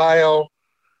 Columbus, Ohio,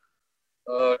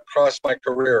 across my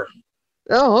career.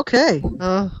 Oh, okay.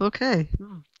 Okay.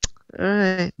 All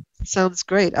right. Sounds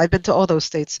great. I've been to all those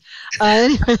states.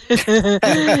 Anyway,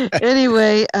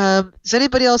 does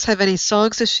anybody else have any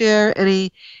songs to share?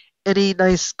 Any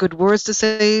nice good words to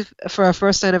say for our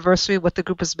first anniversary? What the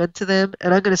group has meant to them?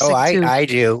 And I'm going to sing too. I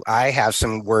do. I have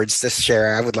some words to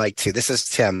share. I would like to. This is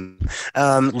Tim.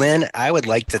 Lynn, I would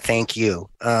like to thank you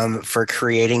for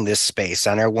creating this space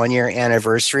on our 1 year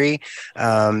anniversary.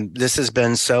 This has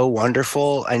been so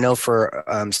wonderful. I know for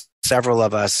several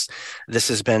of us, this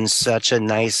has been such a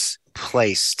nice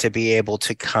place to be able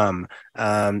to come.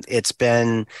 It's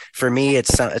been, for me,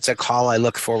 it's a call I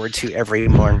look forward to every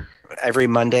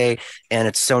Monday, and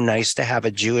it's so nice to have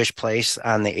a Jewish place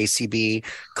on the ACB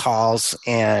calls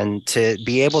and to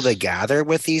be able to gather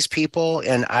with these people.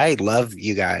 And I love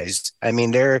you guys. I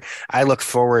mean, I look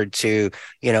forward to,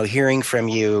 hearing from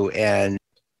you. And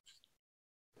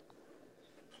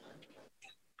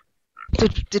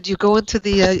did you go into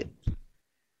the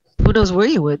who knows where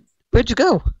you went? Where'd you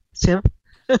go, Sam?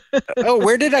 Oh,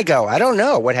 where did I go? I don't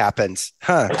know what happened.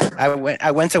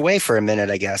 I went away for a minute,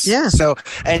 I guess. Yeah. So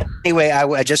anyway,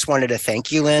 I just wanted to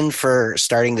thank you, Lynn, for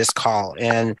starting this call,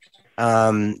 and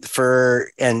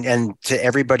to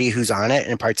everybody who's on it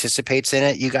and participates in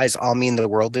it. You guys all mean the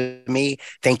world to me.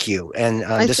 Thank you. And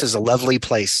this is a lovely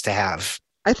place to have.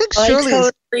 I think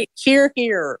Shirley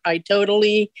here. I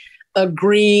totally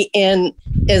agree. And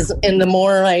the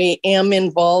more I am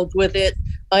involved with it,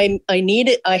 I need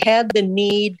it. I had the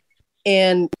need,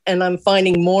 and I'm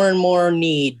finding more and more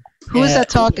need. Who is that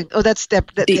talking? Oh, that's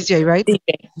DJ, right? DJ,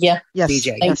 yeah. Yes,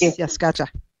 DJ. Thank you. Yes, gotcha.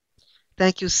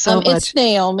 Thank you so much. It's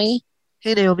Naomi.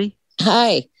 Hey, Naomi.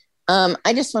 Hi.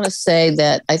 I just want to say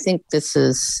that I think this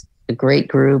is a great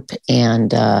group,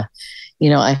 and I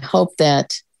hope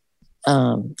that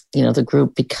the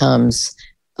group becomes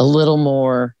a little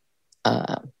more.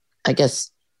 I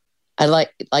guess I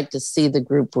like to see the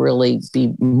group really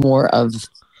be more of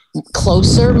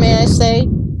closer. May I say?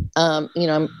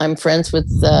 I'm friends with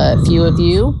a few of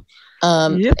you,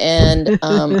 Yep. and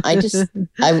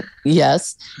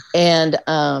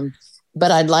but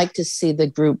I'd like to see the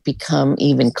group become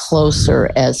even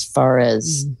closer as far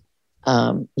as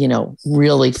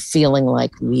really feeling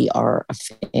like we are a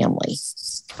family.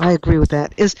 I agree with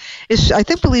that. I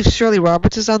believe Shirley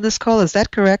Roberts is on this call. Is that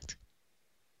correct?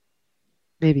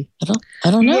 Maybe. I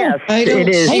don't know. Yes, I don't it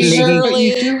is. see Hey, her, but Shirley.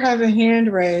 you do have a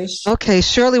hand raised. Okay,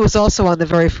 Shirley was also on the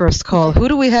very first call. Who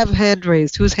do we have hand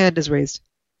raised? Whose hand is raised?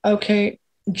 Okay,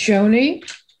 Joni.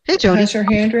 Hey, Joni. Has her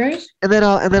hand raised? And then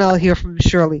I'll hear from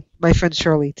Shirley, my friend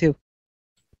Shirley too.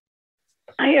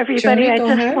 Hi, everybody. Joni, I go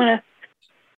just ahead. want to.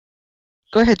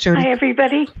 Go ahead, Joni. Hi,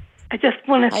 everybody. I just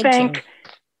want to Hi, thank. Joni.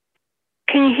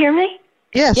 Can you hear me?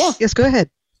 Yes. Yeah. Yes. Go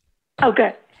ahead. Oh,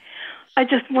 good. I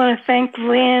just want to thank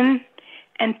Lynn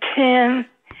and Tim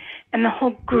and the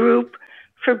whole group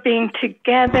for being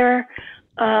together.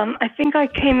 I think I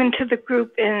came into the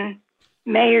group in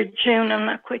May or June. I'm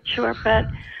not quite sure, but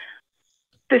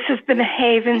this has been a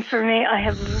haven for me. I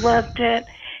have loved it.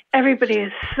 Everybody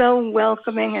is so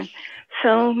welcoming and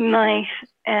so nice,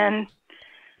 and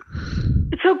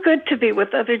it's so good to be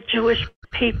with other Jewish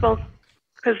people,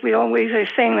 because we always are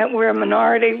saying that we're a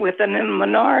minority within a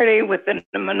minority within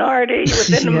a minority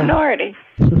within a Yeah. minority.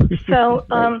 So,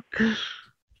 and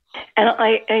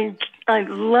I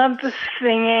love the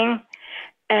singing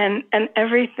and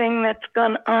everything that's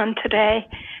gone on today,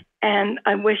 and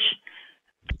I wish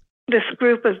this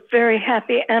group a very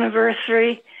happy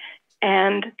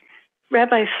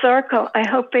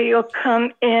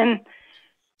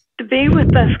to be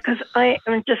with us, because I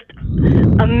am just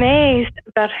amazed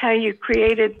about how you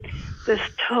created this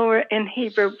Torah in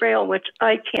Hebrew Braille, which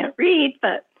I can't read,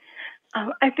 but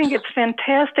I think it's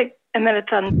fantastic, and that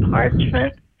it's on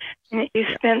parchment, and you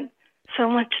spent so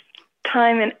much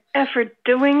time and effort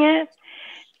doing it.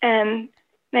 And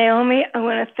Naomi, I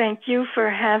want to thank you for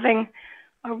having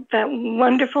that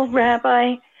wonderful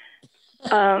rabbi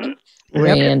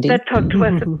Randy. that talked to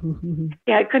us.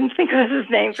 Yeah, I couldn't think of his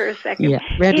name for a second. Yeah.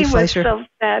 Randy he Fleischer. was so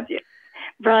fabulous.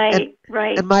 Right,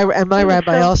 right. And my He was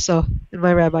rabbi so- also. And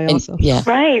my rabbi also. Yeah.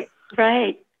 Right,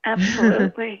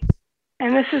 absolutely.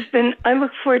 And this has been, I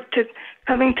look forward to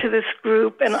coming to this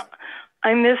group, and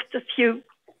I missed a few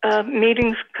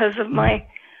meetings because of my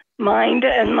mind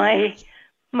and my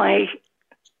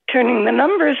turning the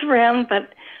numbers around,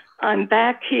 but I'm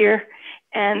back here,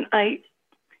 and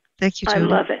Thank you, I Jody.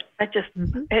 love it.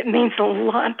 It means a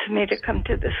lot to me to come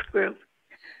to this group.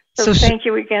 So, So sh- thank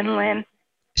you again, Lynn.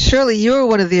 Shirley, you were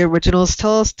one of the originals.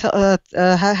 Tell us,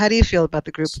 how do you feel about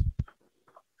the group?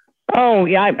 Oh,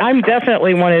 yeah, I'm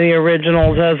definitely one of the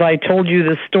originals. As I told you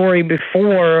the story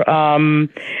before,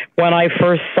 when I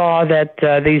first saw that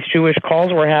these Jewish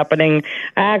calls were happening,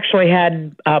 I actually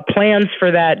had plans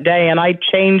for that day, and I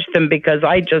changed them because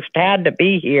I just had to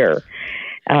be here.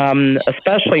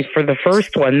 Especially for the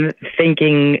first one,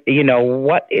 thinking,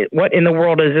 what in the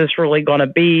world is this really going to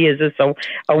be? Is this a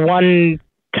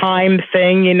one-time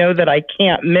thing, that I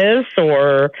can't miss?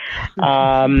 Or,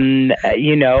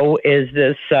 is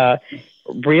this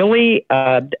really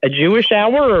a Jewish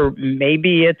hour? Or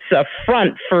maybe it's a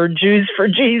front for Jews for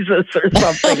Jesus or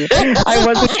something. I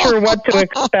wasn't sure what to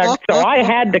expect, so I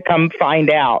had to come find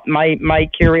out. My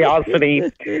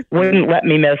curiosity wouldn't let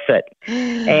me miss it.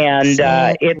 And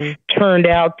it's turned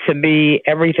out to be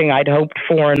everything I'd hoped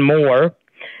for and more.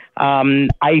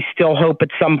 I still hope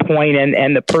at some point,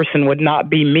 and the person would not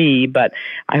be me, but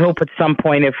I hope at some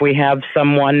point if we have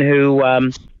someone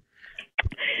who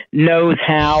knows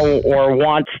how or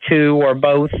wants to or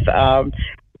both, run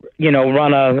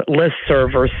a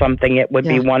listserv or something, it would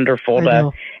be wonderful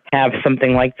to have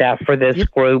something like that for this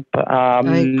group. I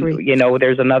agree.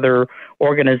 There's another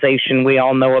organization we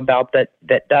all know about that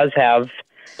does have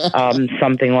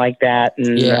something like that,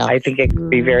 and I think it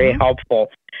could be very helpful.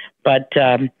 But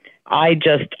I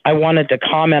wanted to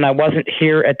comment. I wasn't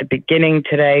here at the beginning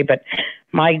today, but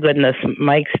my goodness,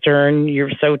 Mike Stern,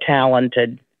 you're so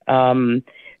talented.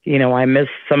 I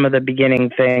missed some of the beginning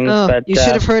things, but you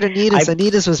should have heard Anita's.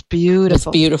 Anita's was beautiful. It's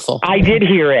beautiful. I did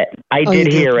hear it. I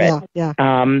did hear it. Yeah.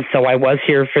 So I was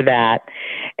here for that.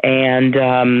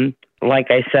 And like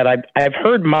I said, I've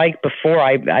heard Mike before.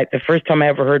 The first time I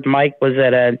ever heard Mike was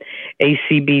at an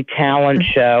ACB talent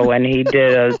show, and he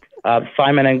did a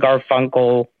Simon and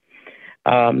Garfunkel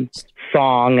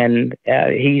song, and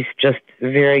he's just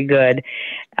very good.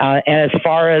 And as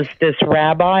far as this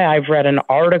rabbi, I've read an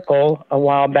article a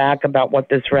while back about what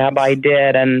this rabbi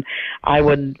did, and I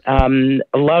would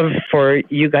love for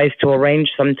you guys to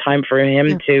arrange some time for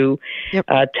him to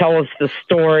tell us the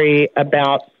story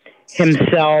about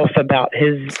himself, about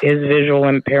his visual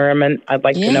impairment. I'd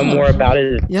like to know more about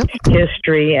his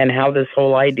history and how this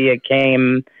whole idea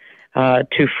came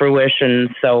to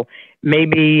fruition. So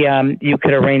maybe you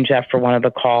could arrange that for one of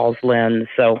the calls, Lynn.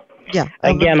 So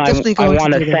again, I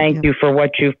want to thank you for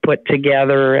what you've put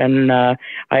together, and I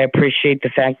appreciate the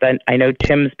fact that I know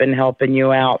Tim's been helping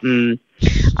you out, and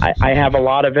I have a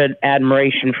lot of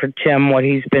admiration for Tim, what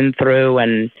he's been through,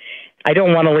 and I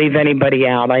don't want to leave anybody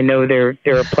out. I know there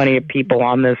are plenty of people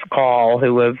on this call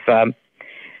who have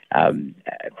been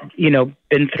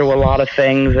through a lot of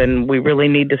things, and we really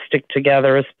need to stick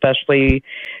together, especially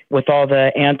with all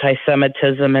the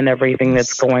anti-Semitism and everything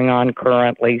that's going on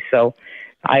currently. So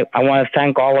I want to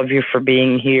thank all of you for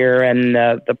being here and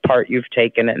the part you've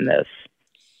taken in this.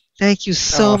 Thank you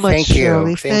so much,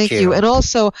 Shirley. Thank you. And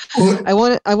also, I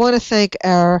want to thank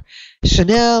our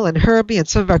Chanel and Herbie and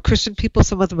some of our Christian people.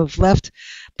 Some of them have left,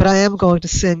 but I am going to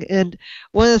sing. And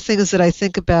one of the things that I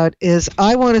think about is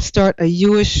I want to start a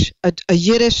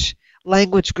Yiddish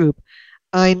language group.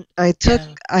 I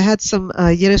had some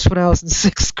Yiddish when I was in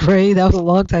 6th grade. That was a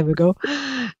long time ago,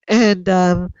 and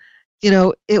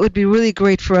it would be really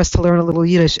great for us to learn a little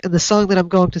Yiddish. And the song that I'm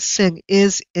going to sing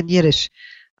is in Yiddish.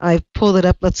 I pulled it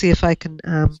up. Let's see if I can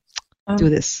do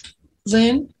this.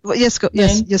 Lynn? Well, yes, go.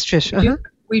 Lynn, yes, Trish.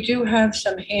 We do have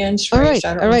some hands All raised.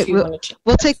 right, I don't know if you want to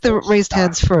we'll take the raised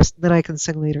hands first, then I can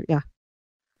sing later. Yeah.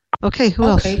 Okay, who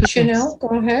else? Okay, Chanel, go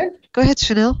ahead. Go ahead,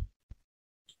 Chanel.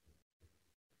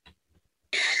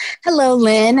 Hello,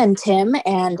 Lynn and Tim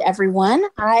and everyone.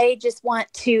 I just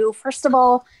want to, first of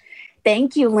all,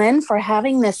 thank you, Lynn, for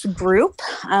having this group.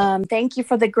 Thank you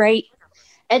for the great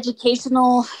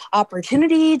educational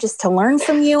opportunity just to learn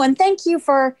from you. And thank you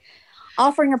for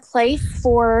offering a place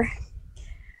for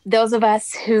those of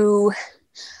us who,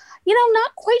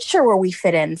 not quite sure where we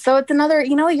fit in. So it's another,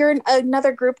 you're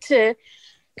another group to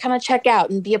kind of check out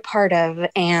and be a part of.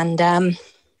 And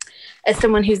as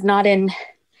someone who's not in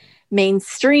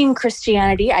mainstream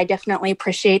Christianity, I definitely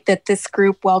appreciate that this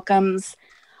group welcomes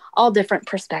all different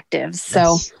perspectives.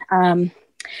 Yes. So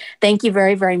thank you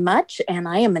very, very much. And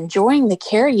I am enjoying the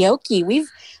karaoke. We've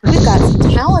got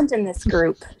some talent in this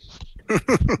group.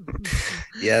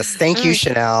 Yes, thank you,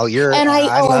 Chanel.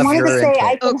 I wanted to say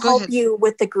I can help you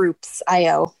with the groups,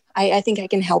 IO. I think I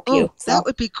can help you. So. That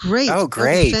would be great. Oh,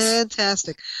 great.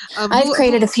 Fantastic. I've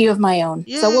created a few of my own,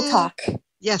 so we'll talk.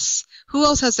 Yes. Who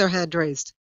else has their hand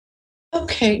raised?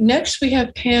 Okay, next we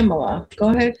have Pamela. Go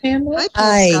ahead, Pamela.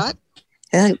 Hi.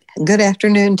 Good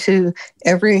afternoon to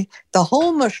the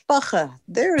whole mashpacha.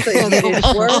 There's a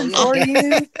Yiddish word for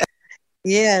you.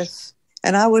 Yes.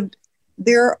 And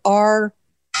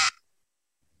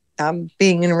I'm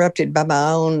being interrupted by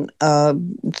my own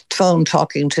phone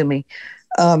talking to me.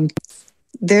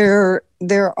 There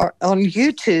are on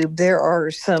YouTube, there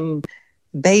are some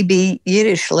baby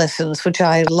Yiddish lessons, which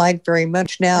I like very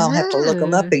much now. I'll have to look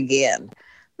them up again.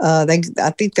 I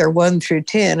think they're 1 through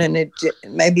 10, and it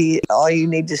maybe all you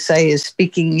need to say is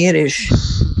speaking Yiddish,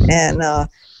 and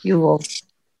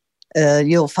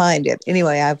you'll find it.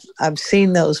 Anyway, I've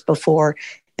seen those before,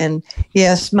 and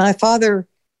yes, my father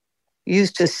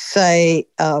used to say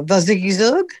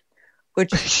 "vazigizug,"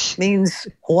 which means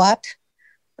what.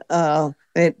 There's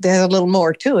a little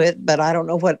more to it, but I don't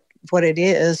know what it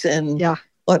is, and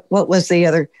what was the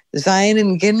other Zion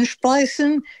and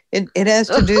Ginspleisen? It has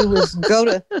to do with go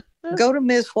to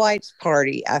Miss White's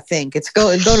party. I think it's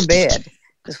go to bed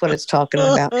is what it's talking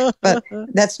about. But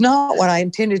that's not what I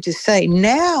intended to say.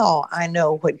 Now I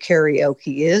know what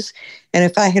karaoke is, and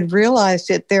if I had realized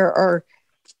it, there are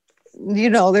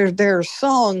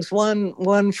songs.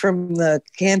 One from the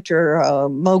cantor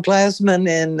Mo Glasman,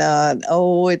 and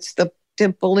it's the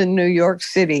temple in New York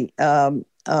City.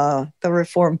 The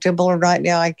Reformed Temple, and right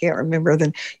now I can't remember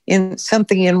in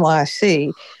something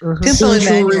NYC.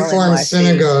 Central Reformed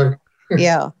Synagogue.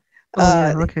 Yeah.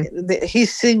 He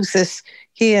sings this.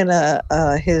 He and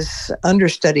his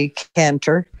understudy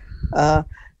cantor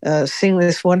sing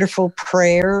this wonderful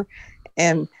prayer,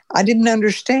 and I didn't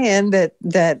understand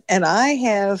that. And I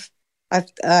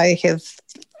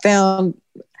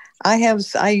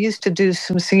used to do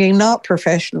some singing, not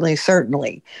professionally,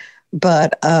 certainly.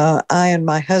 But I and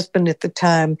my husband at the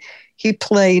time, he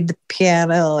played the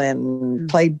piano and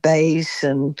played bass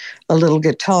and a little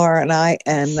guitar, and I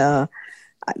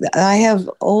have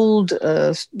old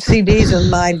CDs of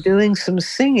mine doing some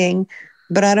singing,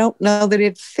 but I don't know that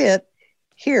it fit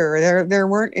here. There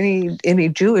weren't any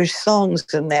Jewish songs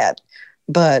in that,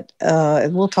 but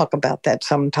we'll talk about that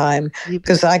sometime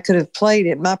because I could have played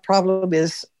it. My problem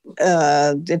is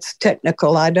it's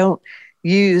technical. I don't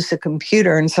use a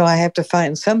computer, and so I have to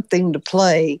find something to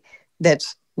play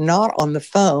that's not on the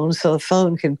phone so the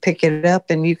phone can pick it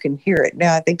up and you can hear it.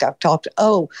 Now I think I've talked.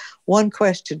 One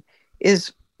question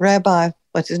is Rabbi,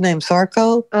 what's his name,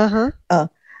 Sarko?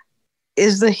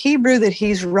 Is the Hebrew that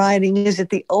he's writing, is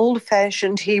it the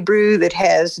old-fashioned Hebrew that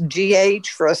has GH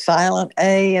for a silent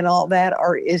A and all that,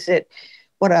 or is it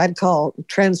what I'd call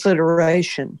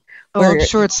transliteration? I'm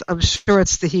sure it's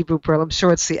the Hebrew Braille. I'm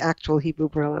sure it's the actual Hebrew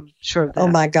Braille. I'm sure of that. Oh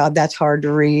my God, that's hard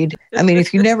to read. I mean,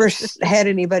 if you never had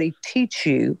anybody teach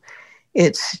you,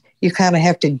 you kind of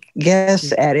have to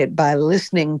guess at it by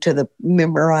listening to the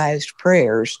memorized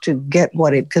prayers to get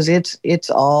because it's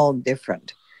all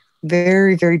different,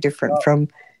 very, very different from.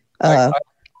 Go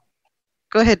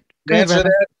ahead.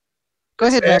 Go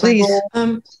ahead, please.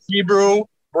 Hebrew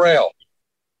Braille.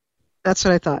 That's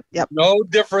what I thought. Yep. No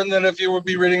different than if you would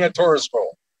be reading a Torah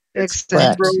scroll. It's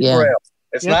Hebrew Braille.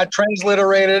 It's not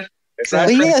transliterated. It's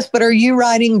not. Yes, but are you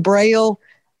writing Braille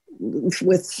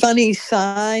with funny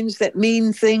signs that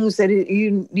mean things that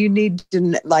you need to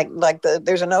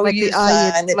there's an OU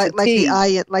sign that's like the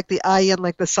ayin,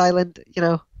 like the silent,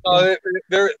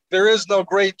 there is no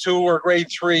grade 2 or grade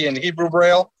 3 in Hebrew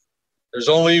Braille. There's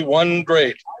only one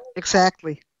grade.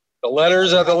 Exactly. The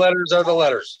letters are the letters are the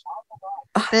letters.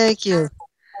 Thank you.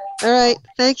 All right.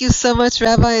 Thank you so much,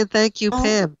 Rabbi, and thank you,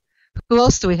 Pam. Who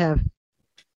else do we have?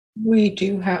 We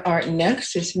do have our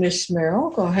next is Miss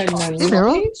Merrill. Go ahead, Hey,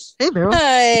 Merrill. Hey, Merrill.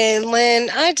 Hi, Lynn.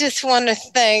 I just want to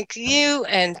thank you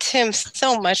and Tim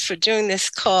so much for doing this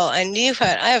call. And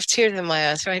I have tears in my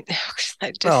eyes right now because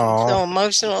I just am so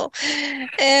emotional.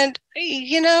 And,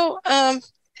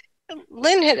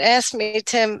 Lynn had asked me,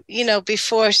 Tim,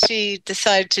 before she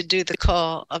decided to do the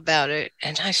call about it.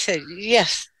 And I said,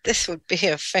 yes, this would be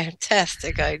a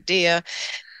fantastic idea.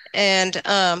 And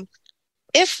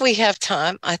if we have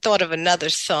time, I thought of another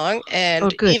song.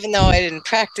 And even though I didn't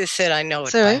practice it, I know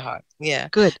it by heart. Yeah.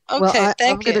 Good. Okay, well,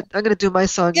 thank you. I'm gonna do my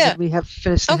song when we have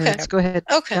finished the hands. Go ahead.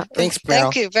 Okay. Yeah. Thanks, Meryl.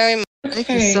 Thank you very much. Thank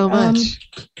you so much.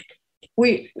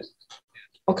 DJ?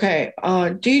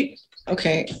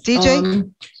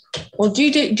 Well,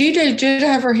 DJ did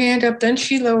have her hand up, then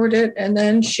she lowered it, and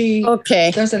then she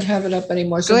doesn't have it up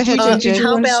anymore. So Go ahead, DJ, did you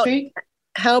want to about- speak?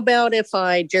 How about if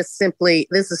I just simply,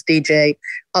 this is DJ,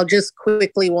 I'll just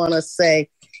quickly want to say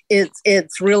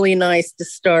it's really nice to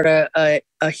start a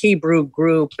Hebrew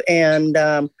group. And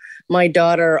my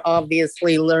daughter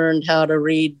obviously learned how to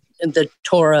read the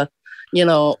Torah,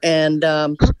 and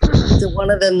one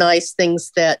of the nice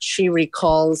things that she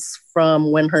recalls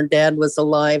from when her dad was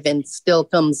alive and still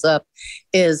comes up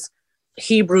is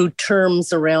Hebrew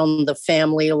terms around the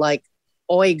family, like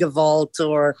oi gewalt,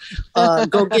 or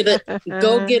go get a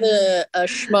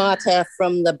shmata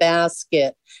from the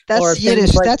basket. That's or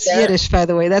Yiddish. Like that's Yiddish, by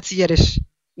the way. That's Yiddish.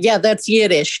 Yeah, that's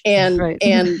Yiddish, and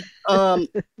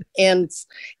and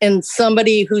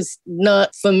somebody who's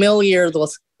not familiar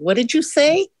with what did you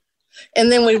say?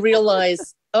 And then we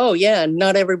realize, oh yeah,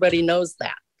 not everybody knows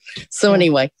that. So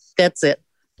anyway, that's it.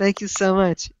 Thank you so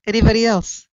much. Anybody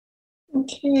else?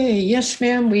 Okay, yes,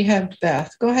 ma'am. We have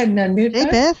Beth. Go ahead and unmute. Hey,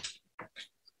 Beth.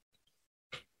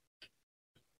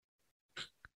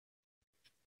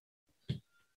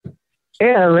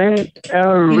 Yeah, Lynn, I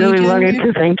really wanted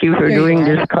to thank you for doing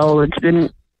this call. It's been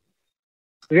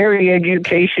very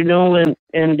educational, and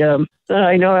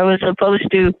I know I was supposed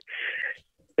to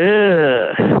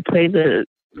play the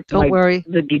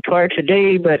guitar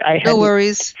today, but I no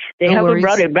worries. They no haven't worries.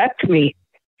 brought it back to me.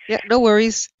 Yeah, no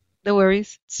worries. No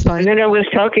worries. It's fine. And then I was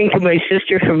talking to my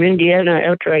sister from Indiana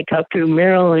after I talked to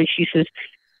Meryl, and she says,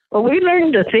 well, we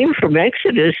learned the theme from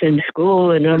Exodus in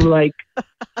school, and I'm like,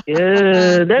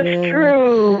 yeah, that's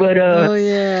true, but oh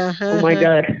yeah, oh my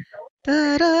God.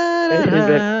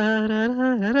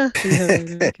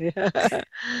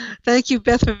 Thank you,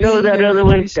 Beth, for being No, that here. other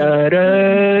one.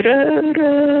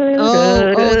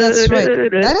 Oh, that's right.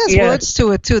 That has words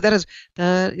to it too. That is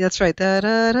that's right.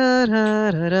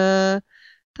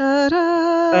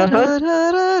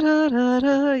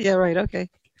 Yeah, right. Okay.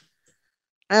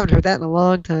 I haven't heard that in a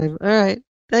long time. All right.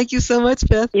 Thank you so much,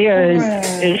 Beth. Yeah,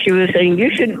 and she was saying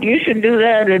you should do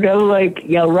that, and I'm like,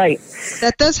 yeah, right.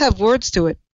 That does have words to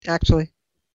it, actually.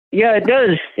 Yeah, it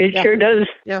does. It sure does.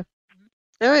 Yeah.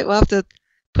 All right, we'll have to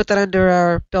put that under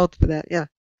our belt for that. Yeah.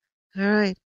 All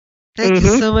right. Thank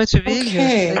you so much for being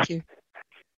here. Thank you.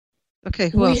 Okay,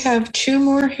 who we else? have two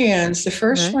more hands. The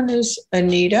first one is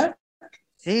Anita.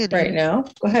 Hey, Anita. Right now.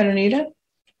 Go ahead, Anita.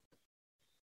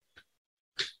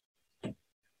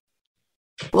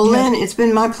 Well, Lynn, it's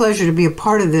been my pleasure to be a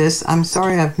part of this. I'm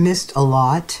sorry I've missed a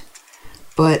lot,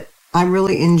 but I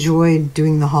really enjoyed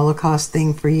doing the Holocaust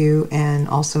thing for you, and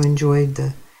also enjoyed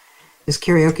this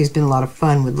karaoke has been a lot of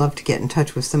fun. Would love to get in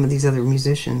touch with some of these other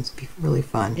musicians. It'd be really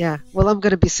fun. Yeah. Well, I'm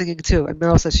going to be singing too, and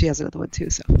Meryl says she has another one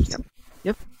too. So,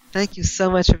 yep. Thank you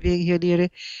so much for being here, Anita.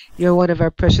 You're one of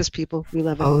our precious people. We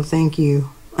love it. Oh, thank you.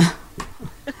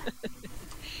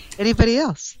 Anybody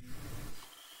else?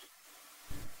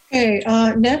 Okay,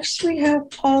 next we have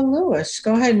Paul Lewis.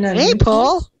 Go ahead and Hey,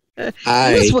 Paul.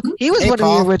 Hi. He was Hey, one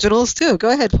Paul. of the originals too. Go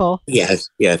ahead, Paul. Yes,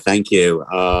 yeah, thank you.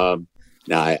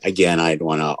 Now, again, I'd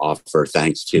want to offer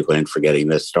thanks to Lynn for getting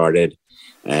this started.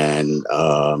 And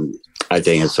I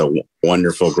think it's a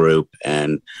wonderful group.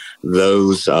 And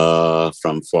those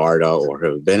from Florida or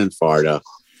who have been in Florida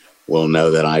will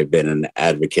know that I've been an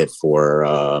advocate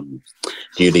for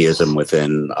Judaism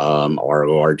within our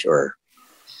larger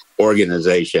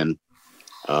organization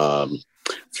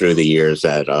through the years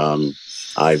that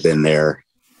I've been there,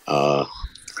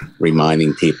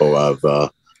 reminding people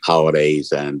of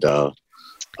holidays and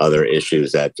other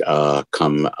issues that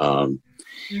come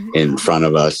in front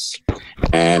of us.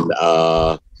 And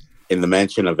in the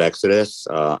mention of Exodus,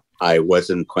 I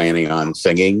wasn't planning on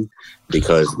singing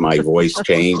because my voice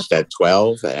changed at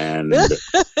 12, and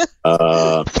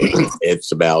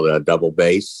it's about a double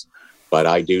bass. But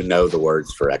I do know the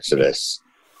words for Exodus.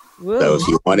 Whoa. So if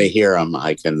you want to hear them,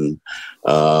 I can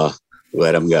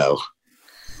let them go.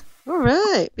 All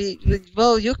right.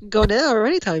 Well, you can go now or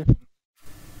anytime.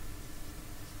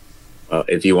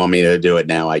 If you want me to do it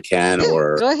now, I can.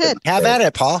 Or Go ahead. Have at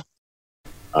it, Paul.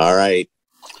 All right.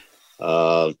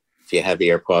 If you have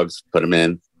earplugs, put them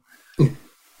in.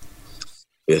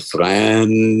 This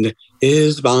land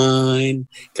is mine.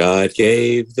 God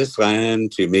gave this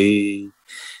land to me,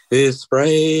 this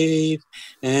brave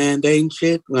and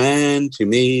ancient land to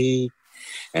me.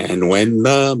 And when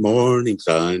the morning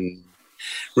sun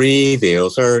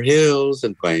reveals her hills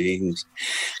and plains,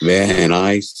 then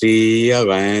I see a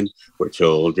land where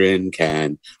children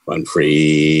can run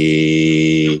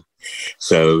free.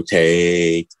 So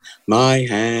take my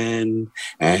hand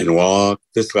and walk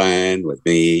this land with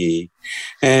me,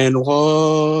 and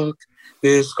walk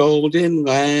this golden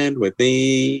land with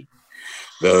me.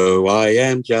 Though I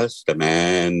am just a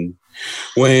man,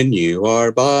 when you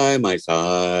are by my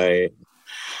side,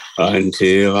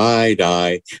 until I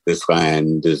die, this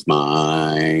land is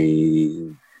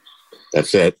mine.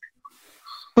 That's it.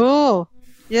 Cool.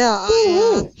 Yeah.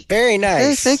 Very nice.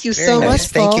 Hey, thank you Very so nice.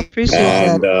 much, Paul. Thank you. Appreciate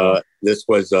And that. this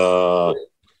was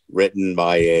written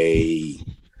by a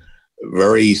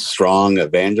very strong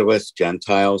evangelist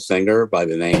Gentile singer by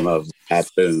the name of Pat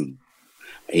Boone.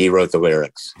 He wrote the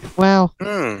lyrics. Wow.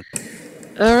 Hmm.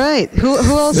 All right. Who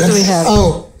else do we have?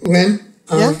 Oh, Lynn?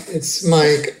 Yeah? It's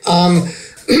Mike.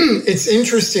 It's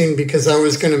interesting because I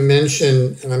was going to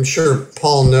mention, and I'm sure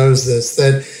Paul knows this,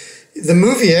 that the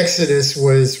movie Exodus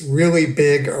was really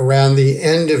big around the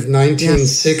end of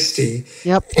 1960.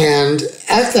 Yep. And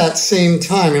at that same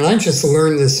time, and I just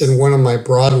learned this in one of my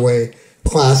Broadway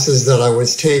classes that I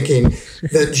was taking,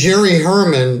 that Jerry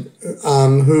Herman,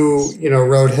 who,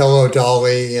 wrote Hello,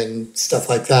 Dolly and stuff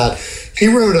like that, he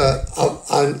wrote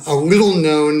a little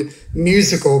known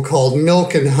musical called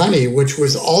Milk and Honey, which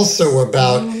was also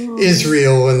about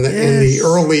Israel and the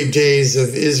early days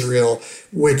of Israel,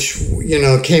 which,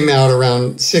 came out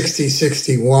around 60,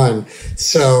 61.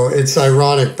 So it's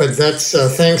ironic, but that's,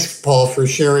 thanks, Paul, for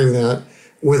sharing that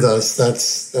with us.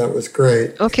 That was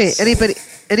great. Okay.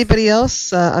 Anybody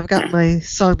else? I've got my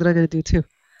song that I'm going to do too.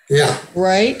 Yeah.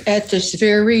 Right at this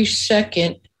very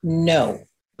second, no.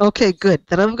 Okay, good.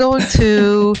 Then I'm going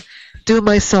to do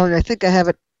my song. I think I have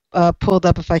it pulled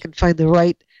up if I can find the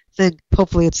right thing.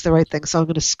 Hopefully it's the right thing. So I'm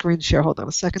going to screen share. Hold on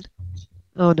a second.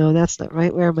 Oh, no, that's not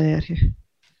right. Where am I at here?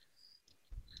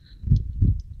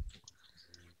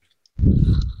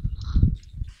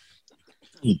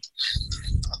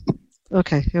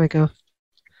 Okay, here we go.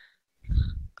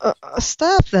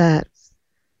 Stop that.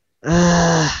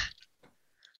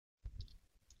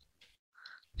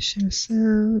 Share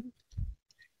sound.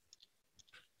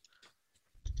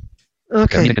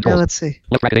 Okay, now let's see.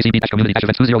 Look bracket ACB community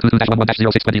event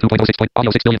 2022-11-0622.06.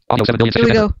 Audio 6 billion. Audio 7 billion. Here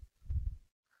we go.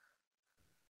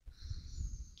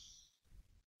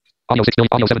 Audio 6 billion.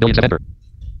 Audio 7 billion. Enter.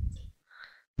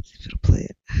 Let's see if it'll play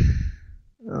it.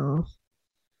 Oh.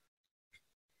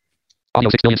 Audio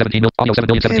 6 billion 17 million. Audio 7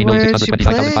 billion 17 million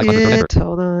 625,500. Enter.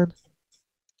 Hold on.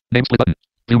 Name split button.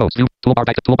 View modes. View toolbar.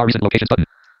 Back to toolbar. Recent locations button.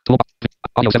 Toolbar.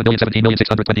 Audio 7 billion 17 million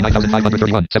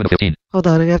 629,531. 7 of 15. Hold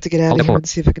on, I have to get out of here and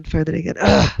see if I can find it again.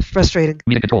 Frustrating.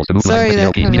 Meeting controls. To move Sorry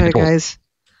that. meeting controls. Guys.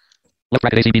 Left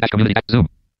bracket ACB community. Zoom.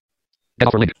 Get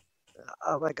offer link.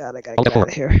 Oh my god, I gotta get out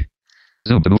of here.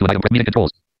 Zoom to move to an item. Meeting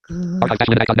controls. Archive dash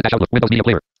limit icon dash outlook. Windows Media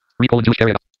Player. Recall and Jewish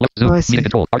area. Left Zoom. Meeting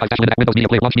controls. Archive dash limit Windows Media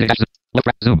Player. Launch meeting dash Left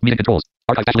Zoom. Meeting controls.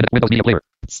 Archive dash limit Windows Media Player.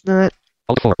 It's not.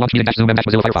 Alt 4. Launch meeting dash Zoom and dash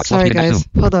Mozilla Firefox. Sorry guys.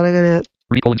 Hold on, I gotta.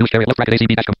 Recall and Jewish area. Left bracket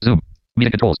ACB dash Zoom.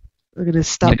 Meeting controls. I'm gonna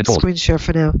stop the screen share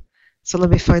for now. So let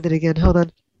me find it again. Hold on.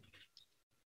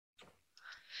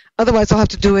 Otherwise, I'll have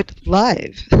to do it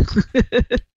live.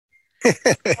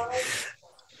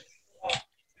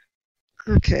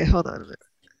 Okay, hold on a minute.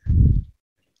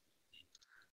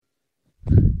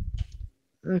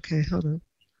 Okay, hold on.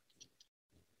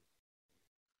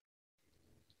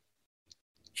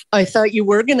 I thought you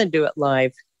were going to do it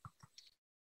live.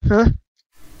 Huh?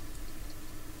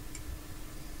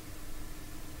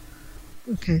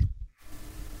 Okay.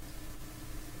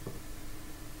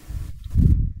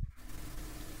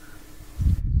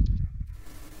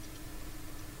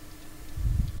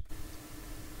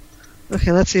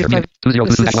 Okay, let's see if I. This is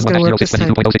going to work this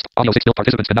time. Audio 6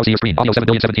 participants can now see your screen. Audio 7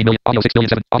 billion 17 million. Audio 6 billion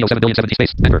 7. Audio 7 billion 70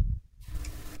 space. Enter.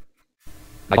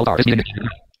 Michael R. Is meeting.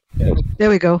 There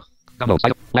we go. Downloads.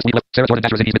 Last week. Sarah Jordan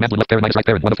dash Rosini's McMahon left parent minus right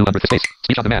parent 1 of 200 space.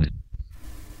 Speech on demand.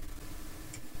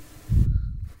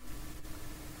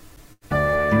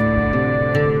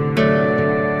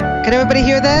 Can everybody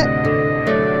hear that?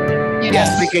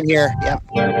 Yes, we can hear. Yep.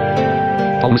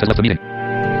 Paul Lewis has left the meeting.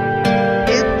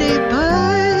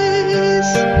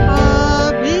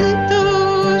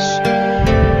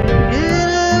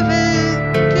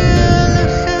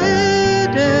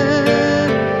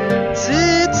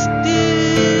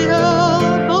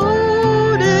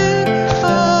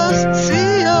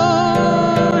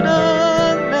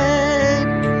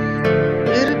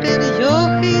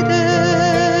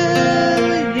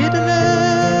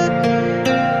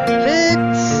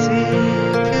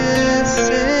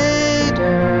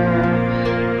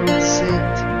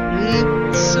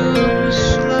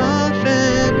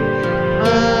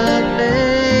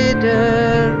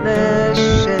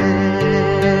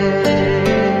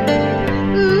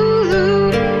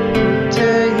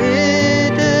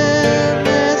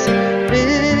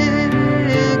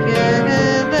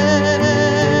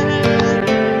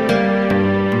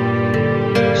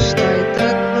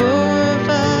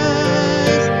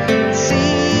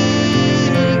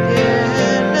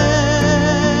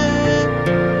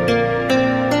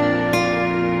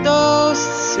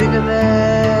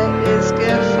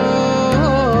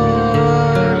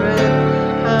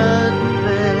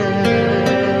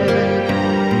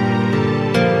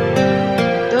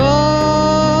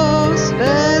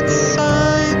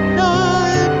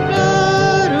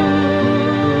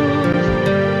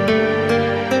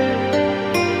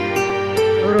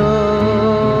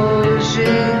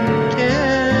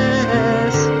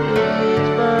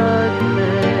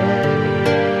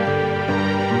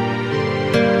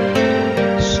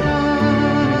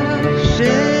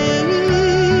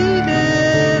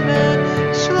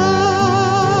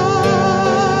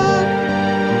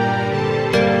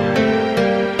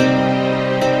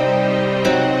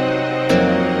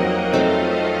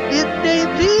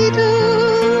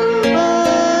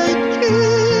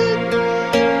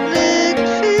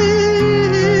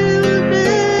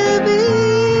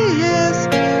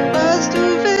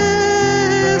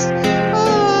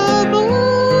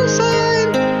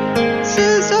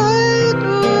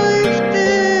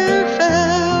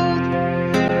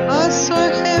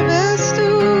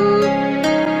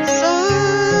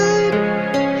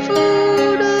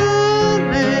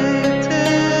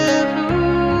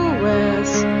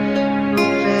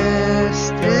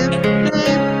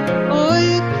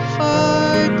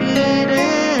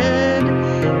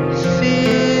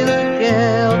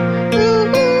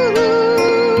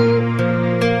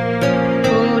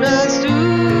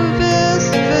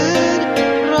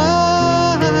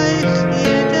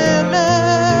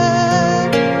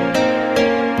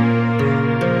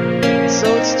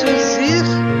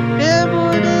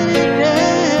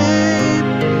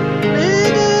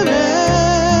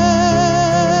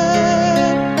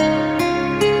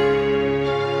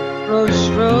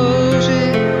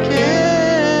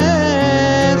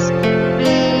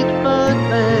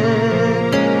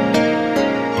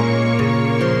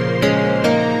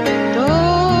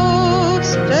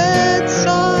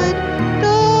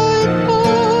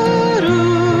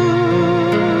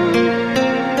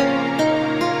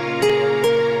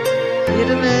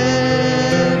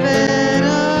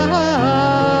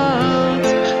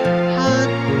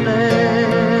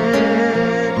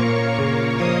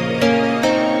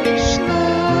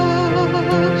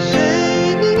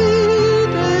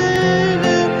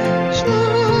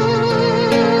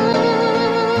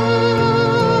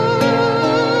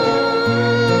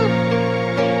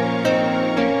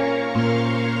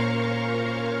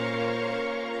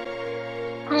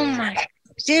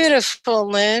 beautiful,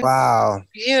 Lynn. Wow.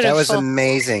 Beautiful. That was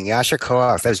amazing. Yasha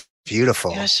Koach. That was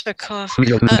beautiful. Yasha Koach.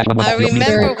 I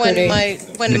remember when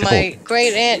my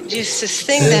great aunt used to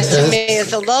sing that to me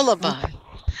as a lullaby.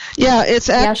 Yeah, it's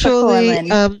actually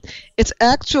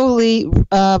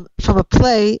from a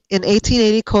play in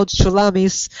 1880 called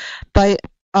Shulamis by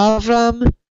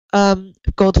Avram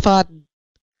Goldfaden,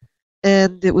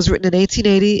 and it was written in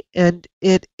 1880, and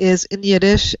it is in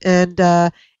Yiddish, and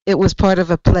it was part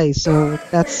of a play. So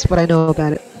that's what I know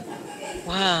about it.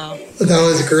 Wow, that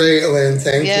was great, Lynn.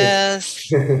 Thank you.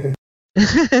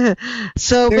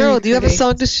 So, Meryl, do you have a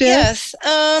song to share? Yes.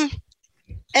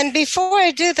 And before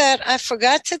I do that, I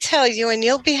forgot to tell you, and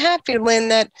you'll be happy, Lynn,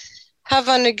 that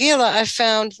Hava Nagila I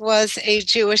found was a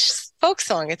Jewish folk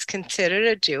song. It's considered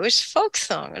a Jewish folk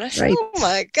song. And I said, oh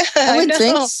my God. I would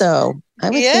think so. I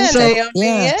would think so. Naomi,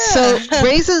 yeah. So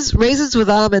Raisins with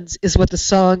Almonds is what the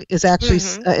song is actually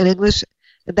in English.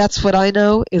 And that's what I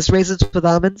know is Raisins with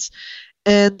Almonds.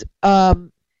 And I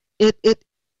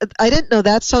didn't know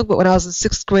that song, but when I was in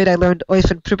 6th grade, I learned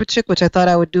Oif and Pripachik, which I thought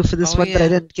I would do for this one, but I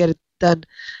didn't get it done.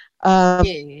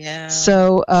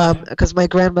 So, because my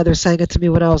grandmother sang it to me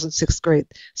when I was in 6th grade.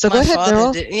 So go ahead,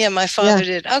 Meryl. My father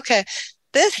did. Okay.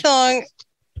 This song,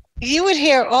 you would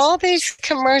hear all these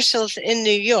commercials in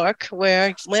New York,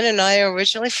 where Lynn and I are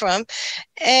originally from,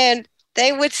 and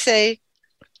they would say,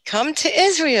 come to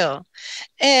Israel.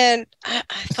 And I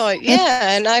thought,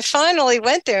 and I finally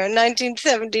went there in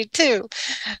 1972.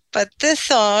 But this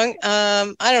song,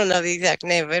 I don't know the exact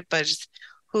name of it, but it's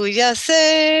Hu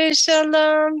Yaseh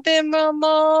Shalom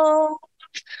Bimramo,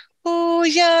 Hu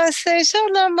Yaseh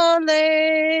Shalom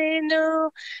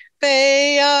Aleinu,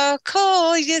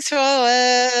 Be'yakol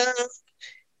Yisrael,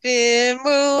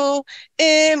 Imru,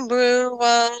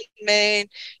 Amen.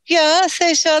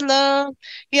 Yaseh Shalom,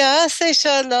 Yaseh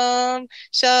Shalom,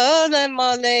 Shalom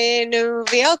Aleinu,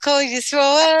 Be'yakol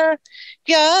Yisrael,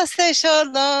 Yaseh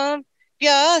Shalom,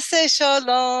 Yaseh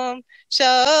Shalom,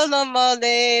 Shalom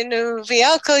Aleinu,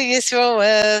 V'yakol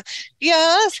Yisrael,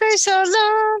 Yaseh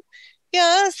Shalom,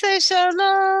 Yaseh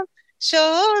Shalom,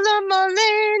 Shalom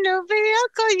Aleinu,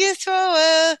 V'yakol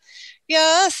Yisrael,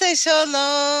 Yaseh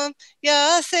Shalom,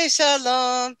 Yaseh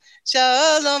Shalom,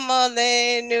 Shalom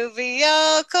Aleinu,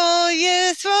 V'yakol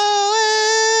Yisrael.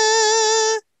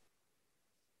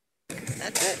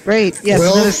 That's it. Great. Yes,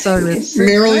 another song that's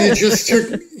Meryl,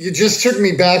 you just took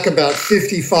me back about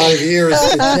 55 years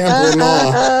to Camp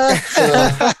Ramah.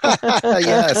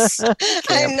 Yes.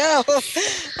 I know.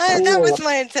 That was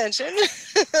my intention.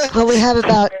 Well, we have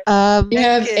about you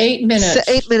have 8 minutes.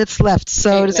 8 minutes left.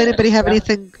 So does anybody have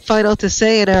anything final to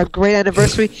say in our great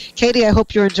anniversary? Katie, I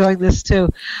hope you're enjoying this too.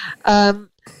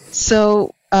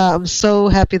 I'm so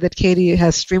happy that Katie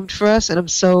has streamed for us, and I'm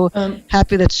so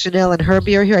happy that Chanel and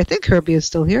Herbie are here. I think Herbie is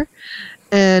still here.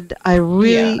 And I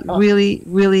really, really,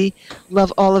 really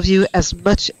love all of you as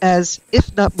much as,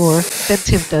 if not more, than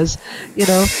Tim does,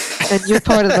 and you're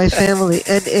part of my family.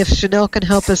 And if Chanel can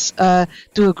help us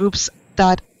do a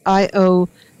groups.io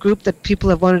group that people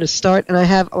have wanted to start, and I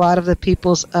have a lot of the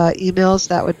people's emails,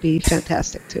 that would be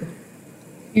fantastic too.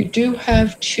 You do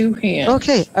have 2 hands.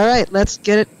 Okay, all right, let's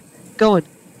get it going.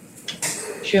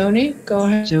 Joni, go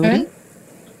ahead.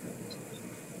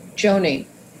 Joni.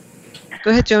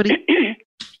 Go ahead, Joni.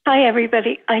 Hi,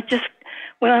 everybody.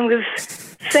 When I was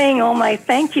saying all my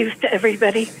thank yous to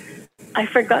everybody, I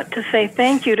forgot to say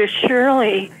thank you to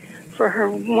Shirley for her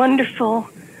wonderful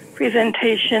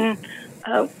presentation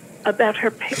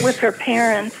with her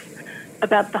parents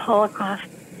about the Holocaust.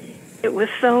 It was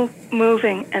so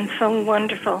moving and so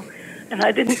wonderful. And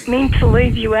I didn't mean to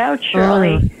leave you out,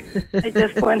 Shirley. I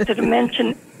just wanted to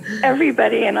mention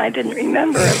everybody, and I didn't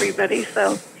remember everybody.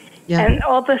 So, and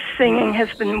all the singing has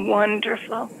been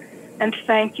wonderful. And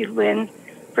thank you, Lynn,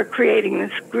 for creating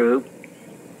this group.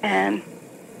 And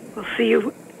we'll see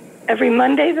you every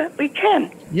Monday that we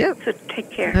can. Yep. So take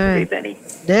care, all right. everybody.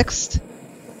 Next.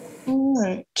 All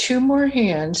right. 2 more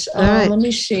hands. All right. Let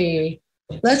me see.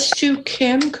 Let's do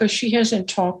Kim, because she hasn't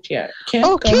talked yet. Kim,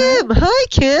 Kim. Ahead. Hi,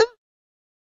 Kim.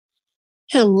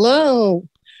 Hello.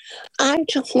 I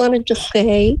just wanted to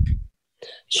say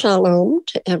shalom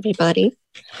to everybody.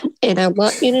 And I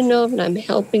want you to know that I'm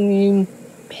helping you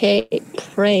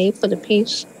pray for the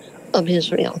peace of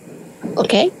Israel.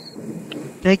 Okay?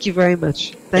 Thank you very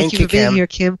much. Thank you for being here,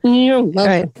 Kim. You're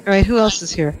welcome. All right. Who else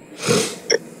is here?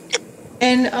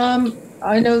 And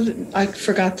I know that I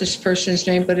forgot this person's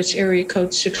name, but it's area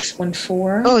code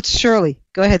 614. Oh, it's Shirley.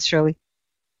 Go ahead, Shirley.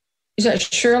 Is that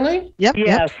Shirley? Yep.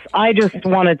 Yes. I just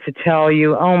wanted to tell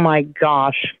you, oh my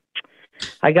gosh.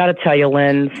 I got to tell you,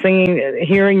 Lynn,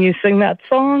 hearing you sing that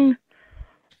song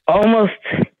almost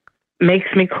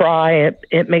makes me cry.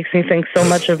 It makes me think so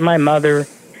much of my mother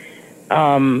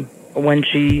when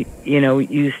she,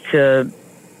 used to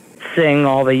sing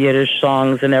all the Yiddish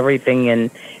songs and everything.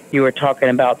 And you were talking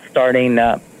about starting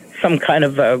some kind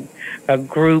of a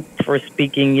group for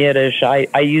speaking Yiddish.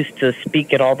 I used to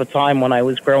speak it all the time when I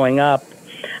was growing up.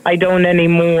 I don't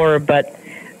anymore, but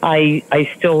I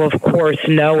still, of course,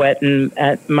 know it.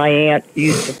 And my aunt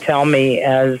used to tell me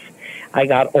as I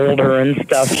got older and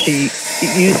stuff, she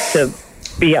used to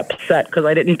be upset because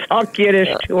I didn't talk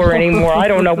Yiddish to her anymore. I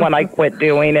don't know when I quit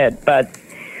doing it, but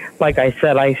like I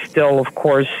said, I still, of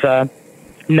course,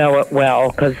 know it well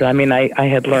because, I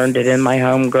had learned it in my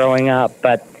home growing up.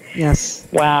 But yes,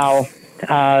 wow.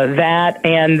 That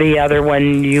and the other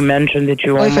one you mentioned that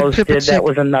you almost did, that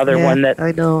was another one that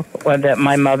I know that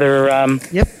my mother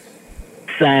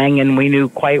sang and we knew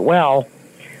quite well.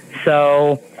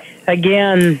 So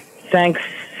again, thanks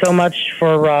so much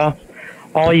for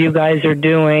all you guys are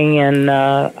doing, and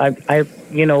I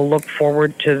look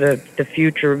forward to the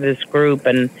future of this group,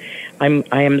 and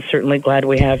I am certainly glad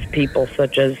we have people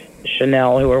such as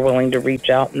Chanel who are willing to reach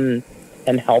out and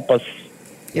help us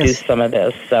do some of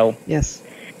this. So yes,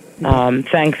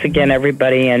 thanks again,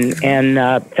 everybody, and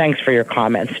thanks for your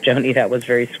comments, Joni. That was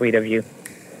very sweet of you.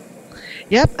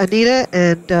 Yep, Anita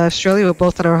and Shirley were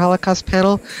both on our Holocaust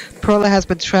panel. Perla has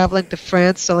been traveling to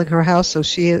France, selling her house, so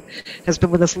she has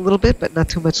been with us a little bit, but not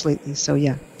too much lately. So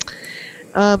yeah.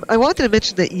 I wanted to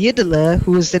mention that Yidela,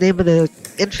 who is the name of the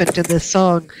infant in this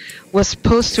song, was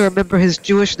supposed to remember his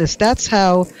Jewishness. That's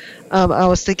how I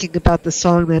was thinking about the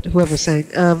song that whoever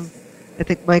sang. I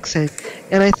think Mike sang.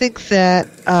 And I think that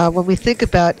when we think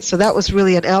about, so that was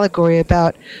really an allegory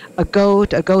about a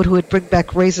goat who would bring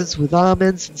back raisins with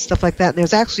almonds and stuff like that. And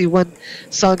there's actually one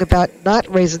song about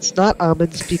not raisins, not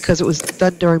almonds, because it was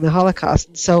done during the Holocaust.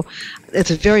 And so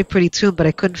it's a very pretty tune, but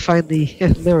I couldn't find the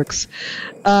lyrics.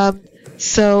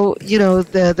 So,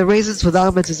 the raisins with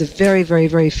almonds is a very, very,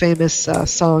 very famous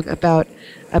song about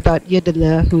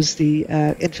Yidela, who's the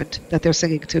infant that they're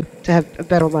singing to have a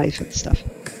better life and stuff.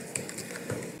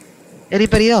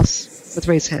 Anybody else with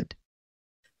raised hand?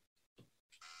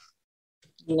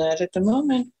 Not at the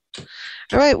moment.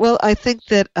 All right. Well, I think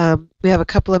that we have a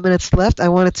couple of minutes left. I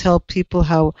want to tell people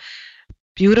how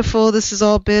beautiful this has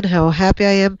all been, how happy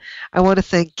I am. I want to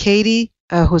thank Katie,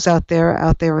 who's out there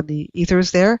on the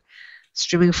ethers there,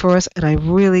 streaming for us, and I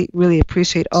really, really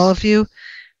appreciate all of you.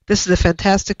 This is a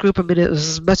fantastic group. It was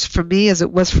as much for me as it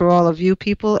was for all of you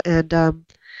people, and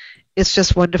it's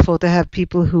just wonderful to have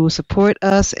people who support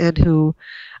us and who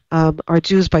are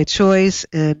Jews by choice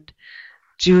and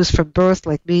Jews from birth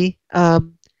like me.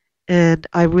 And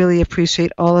I really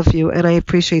appreciate all of you. And I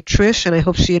appreciate Trish, and I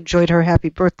hope she enjoyed her happy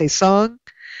birthday song.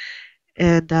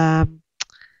 And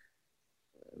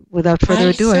without further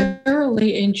ado, I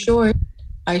thoroughly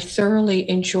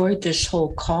enjoyed this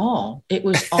whole call. It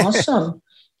was awesome.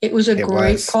 It was a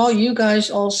great call. You guys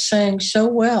all sang so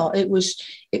well. It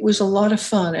was a lot of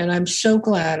fun, and I'm so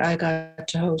glad I got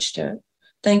to host it.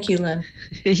 Thank you, Lynn.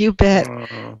 You bet.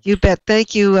 You bet.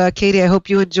 Thank you, Katie. I hope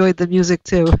you enjoyed the music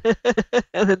too,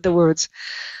 and the words.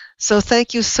 So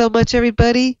thank you so much,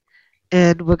 everybody.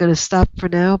 And we're going to stop for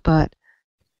now, but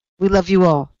we love you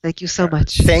all. Thank you so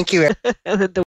much. Thank you.